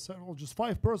Zakharova said, well, just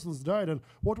 5 persons died, and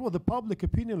what was the public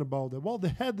opinion about them? Well, they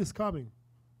had this coming.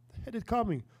 They had it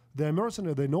coming. They're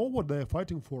mercenaries. They know what they're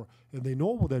fighting for, and they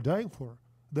know what they're dying for.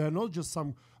 They're not just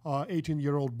some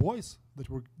 18-year-old boys that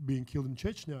were being killed in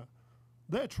Chechnya.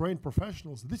 They're trained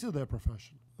professionals. This is their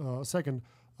profession. Second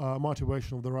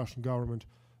motivation of the Russian government,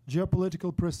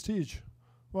 geopolitical prestige.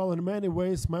 Well, in many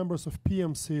ways, members of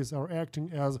PMCs are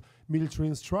acting as military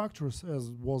instructors,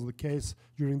 as was the case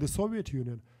during the Soviet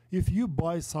Union. If you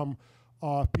buy some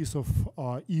piece of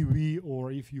EV,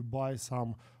 or if you buy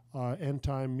some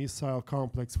anti-missile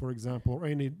complex, for example, or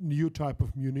any new type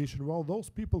of munition, well, those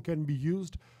people can be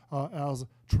used as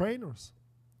trainers.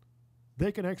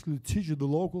 They can actually teach the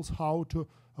locals how to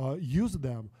use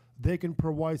them. They can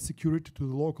provide security to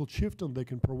the local chieftain. They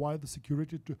can provide the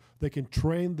security to, they can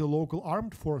train the local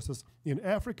armed forces. In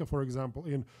Africa, for example,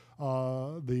 in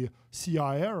the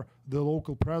CIR, the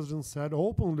local president said,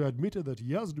 openly admitted that,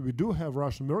 yes, we do have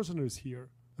Russian mercenaries here.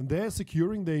 And they're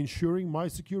securing, they're ensuring my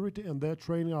security, and they're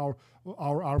training our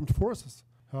armed forces.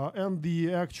 And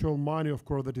the actual money, of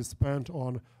course, that is spent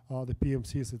on the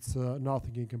PMCs, it's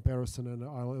nothing in comparison, and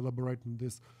I'll elaborate on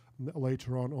this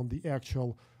later on the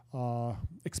actual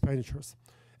expenditures.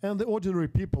 And the ordinary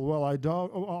people, well, I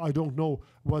don't know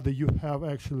whether you have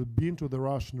actually been to the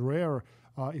Russian rear,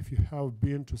 if you have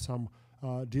been to some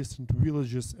distant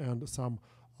villages and some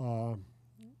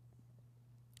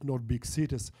not big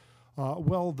cities.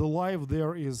 Well, the life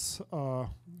there is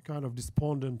kind of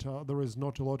despondent. There is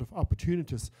not a lot of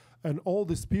opportunities. And all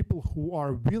these people who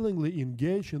are willingly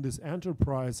engaged in this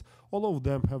enterprise, all of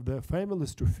them have their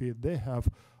families to feed. They have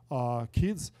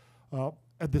kids.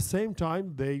 At the same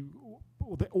time, the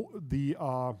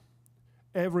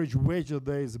average wage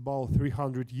there is about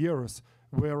 300 euros,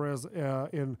 whereas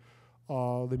in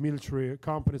the military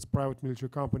companies, private military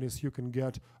companies, you can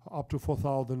get up to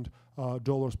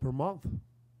 $4,000 per month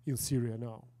in Syria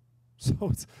now.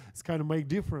 So it's kind of make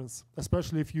difference,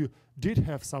 especially if you did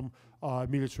have some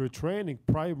military training,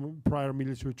 prior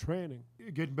military training.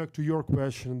 Getting back to your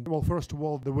question, well, first of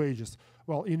all, the wages.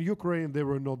 Well, in Ukraine, they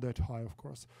were not that high, of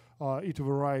course. It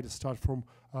varied, start from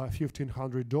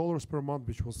 $1,500 per month,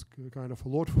 which was kind of a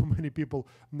lot for many people.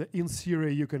 In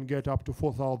Syria, you can get up to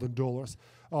 $4,000.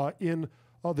 In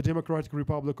the Democratic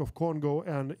Republic of Congo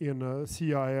and in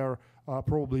CIR,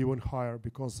 probably even higher,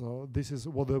 because this is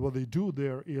what they do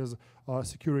there is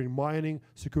securing mining,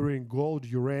 securing gold,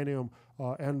 uranium,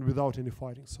 and without any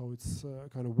fighting. So it's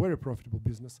kind of very profitable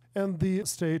business. And the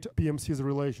state PMC's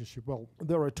relationship, well,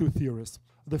 there are 2 theories.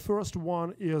 The first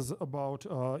one is about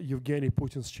Yevgeny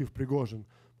Putin's chief Prigozhin.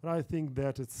 But I think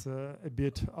that it's a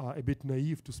bit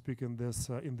naive to speak in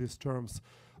these terms.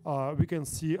 We can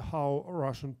see how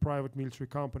Russian private military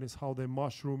companies, how they're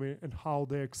mushrooming and how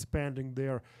they're expanding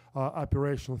their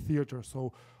operational theater.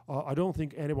 So I don't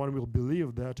think anyone will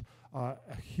believe that a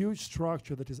huge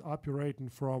structure that is operating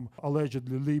from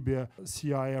allegedly Libya,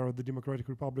 CIR, the Democratic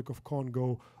Republic of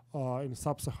Congo, in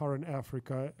sub-Saharan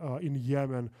Africa, in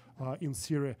Yemen, in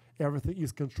Syria, everything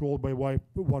is controlled by one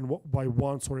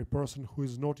person who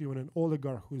is not even an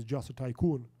oligarch, who is just a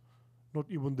tycoon, not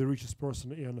even the richest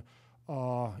person in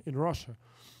Russia.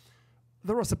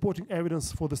 There are supporting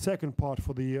evidence for the second part,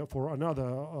 for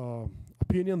another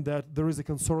opinion, that there is a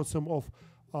consortium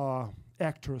of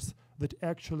actors that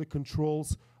actually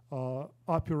controls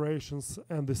operations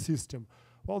and the system.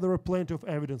 Well, there are plenty of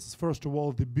evidence. First of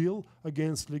all, the bill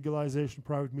against legalization of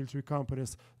private military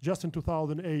companies, just in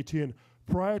 2018.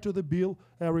 Prior to the bill,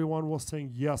 everyone was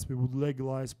saying, yes, we would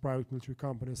legalize private military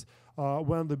companies.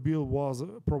 When the bill was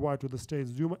provided to the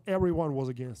States Duma, everyone was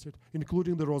against it,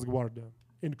 including the Rosgvardia,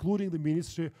 including the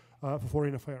Ministry for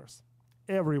Foreign Affairs.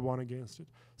 Everyone against it.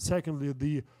 Secondly,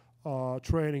 the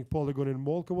training polygon in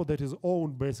Molkovo that is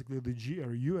owned basically the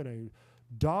GRU, and I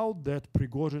doubt that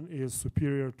Prigozhin is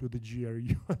superior to the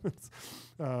GRU.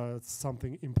 It's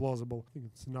something implausible. I think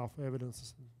it's enough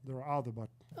evidence. There are other, but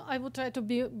I will try to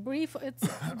be brief. It's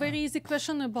a very easy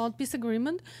question about peace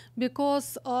agreement,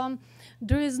 because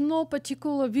there is no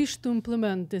particular wish to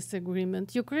implement this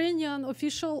agreement. Ukrainian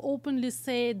officials openly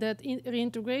say that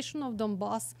reintegration of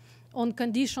Donbas on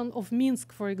condition of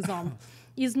Minsk, for example,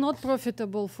 is not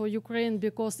profitable for Ukraine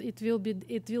because it will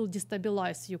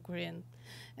destabilize Ukraine.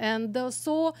 And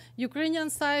so Ukrainian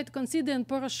side, considering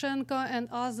Poroshenko and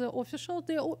other officials,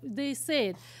 they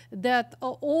said that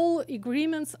all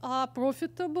agreements are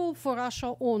profitable for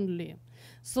Russia only.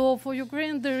 So for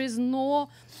Ukraine, there is no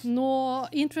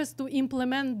interest to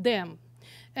implement them.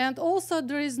 And also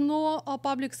there is no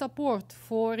public support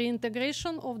for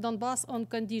reintegration of Donbas on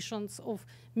conditions of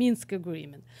Minsk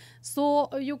agreement. So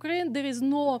Ukraine, there is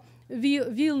no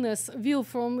will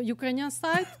from Ukrainian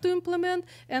side to implement,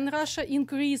 and Russia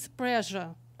increased pressure.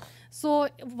 So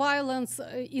violence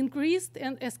increased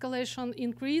and escalation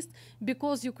increased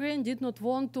because Ukraine did not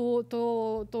want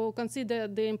to consider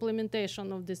the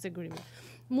implementation of this agreement.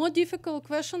 More difficult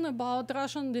question about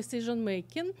Russian decision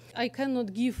making. I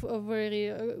cannot give a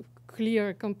very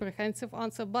clear, comprehensive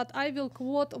answer, but I will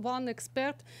quote one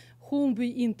expert whom we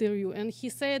interview, and he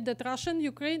said that Russia and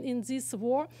Ukraine in this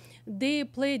war, they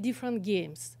play different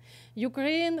games.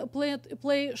 Ukraine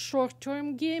play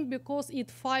short-term game because it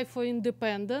fight for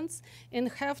independence and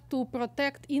have to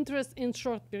protect interest in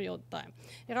short period of time.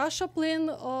 Russia playing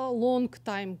a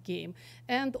long-time game,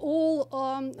 and all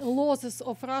losses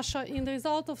of Russia in the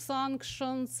result of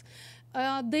sanctions,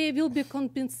 they will be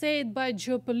compensated by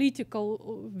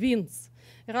geopolitical wins.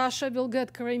 Russia will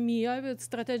get Crimea with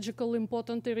strategically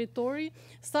important territory.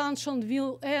 Sanctions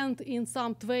will end in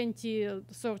some 20,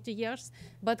 30 years,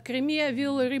 but Crimea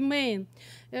will remain.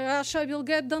 Russia will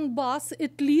get Donbas.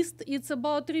 At least it's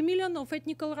about 3 million of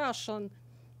ethnical Russian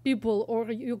people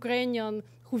or Ukrainian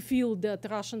who feel that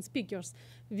Russian speakers.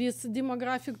 With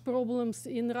demographic problems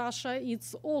in Russia,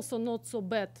 it's also not so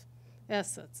bad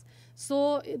assets.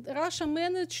 So Russia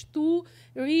managed to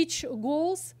reach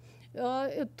goals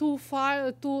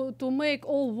to make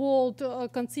all world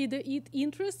consider it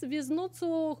interest with not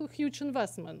so huge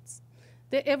investments.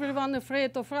 Everyone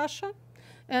afraid of Russia,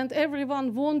 and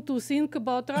everyone want to think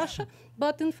about Russia,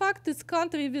 but in fact it's a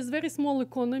country with very small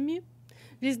economy,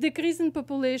 with decreasing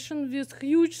population, with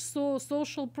huge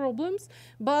social problems,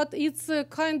 but it's a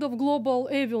kind of global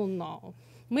evil now.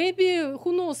 Maybe,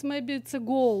 who knows, maybe it's a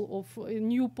goal of a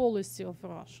new policy of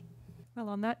Russia. Well,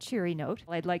 on that cheery note,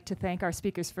 I'd like to thank our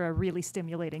speakers for a really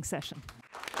stimulating session.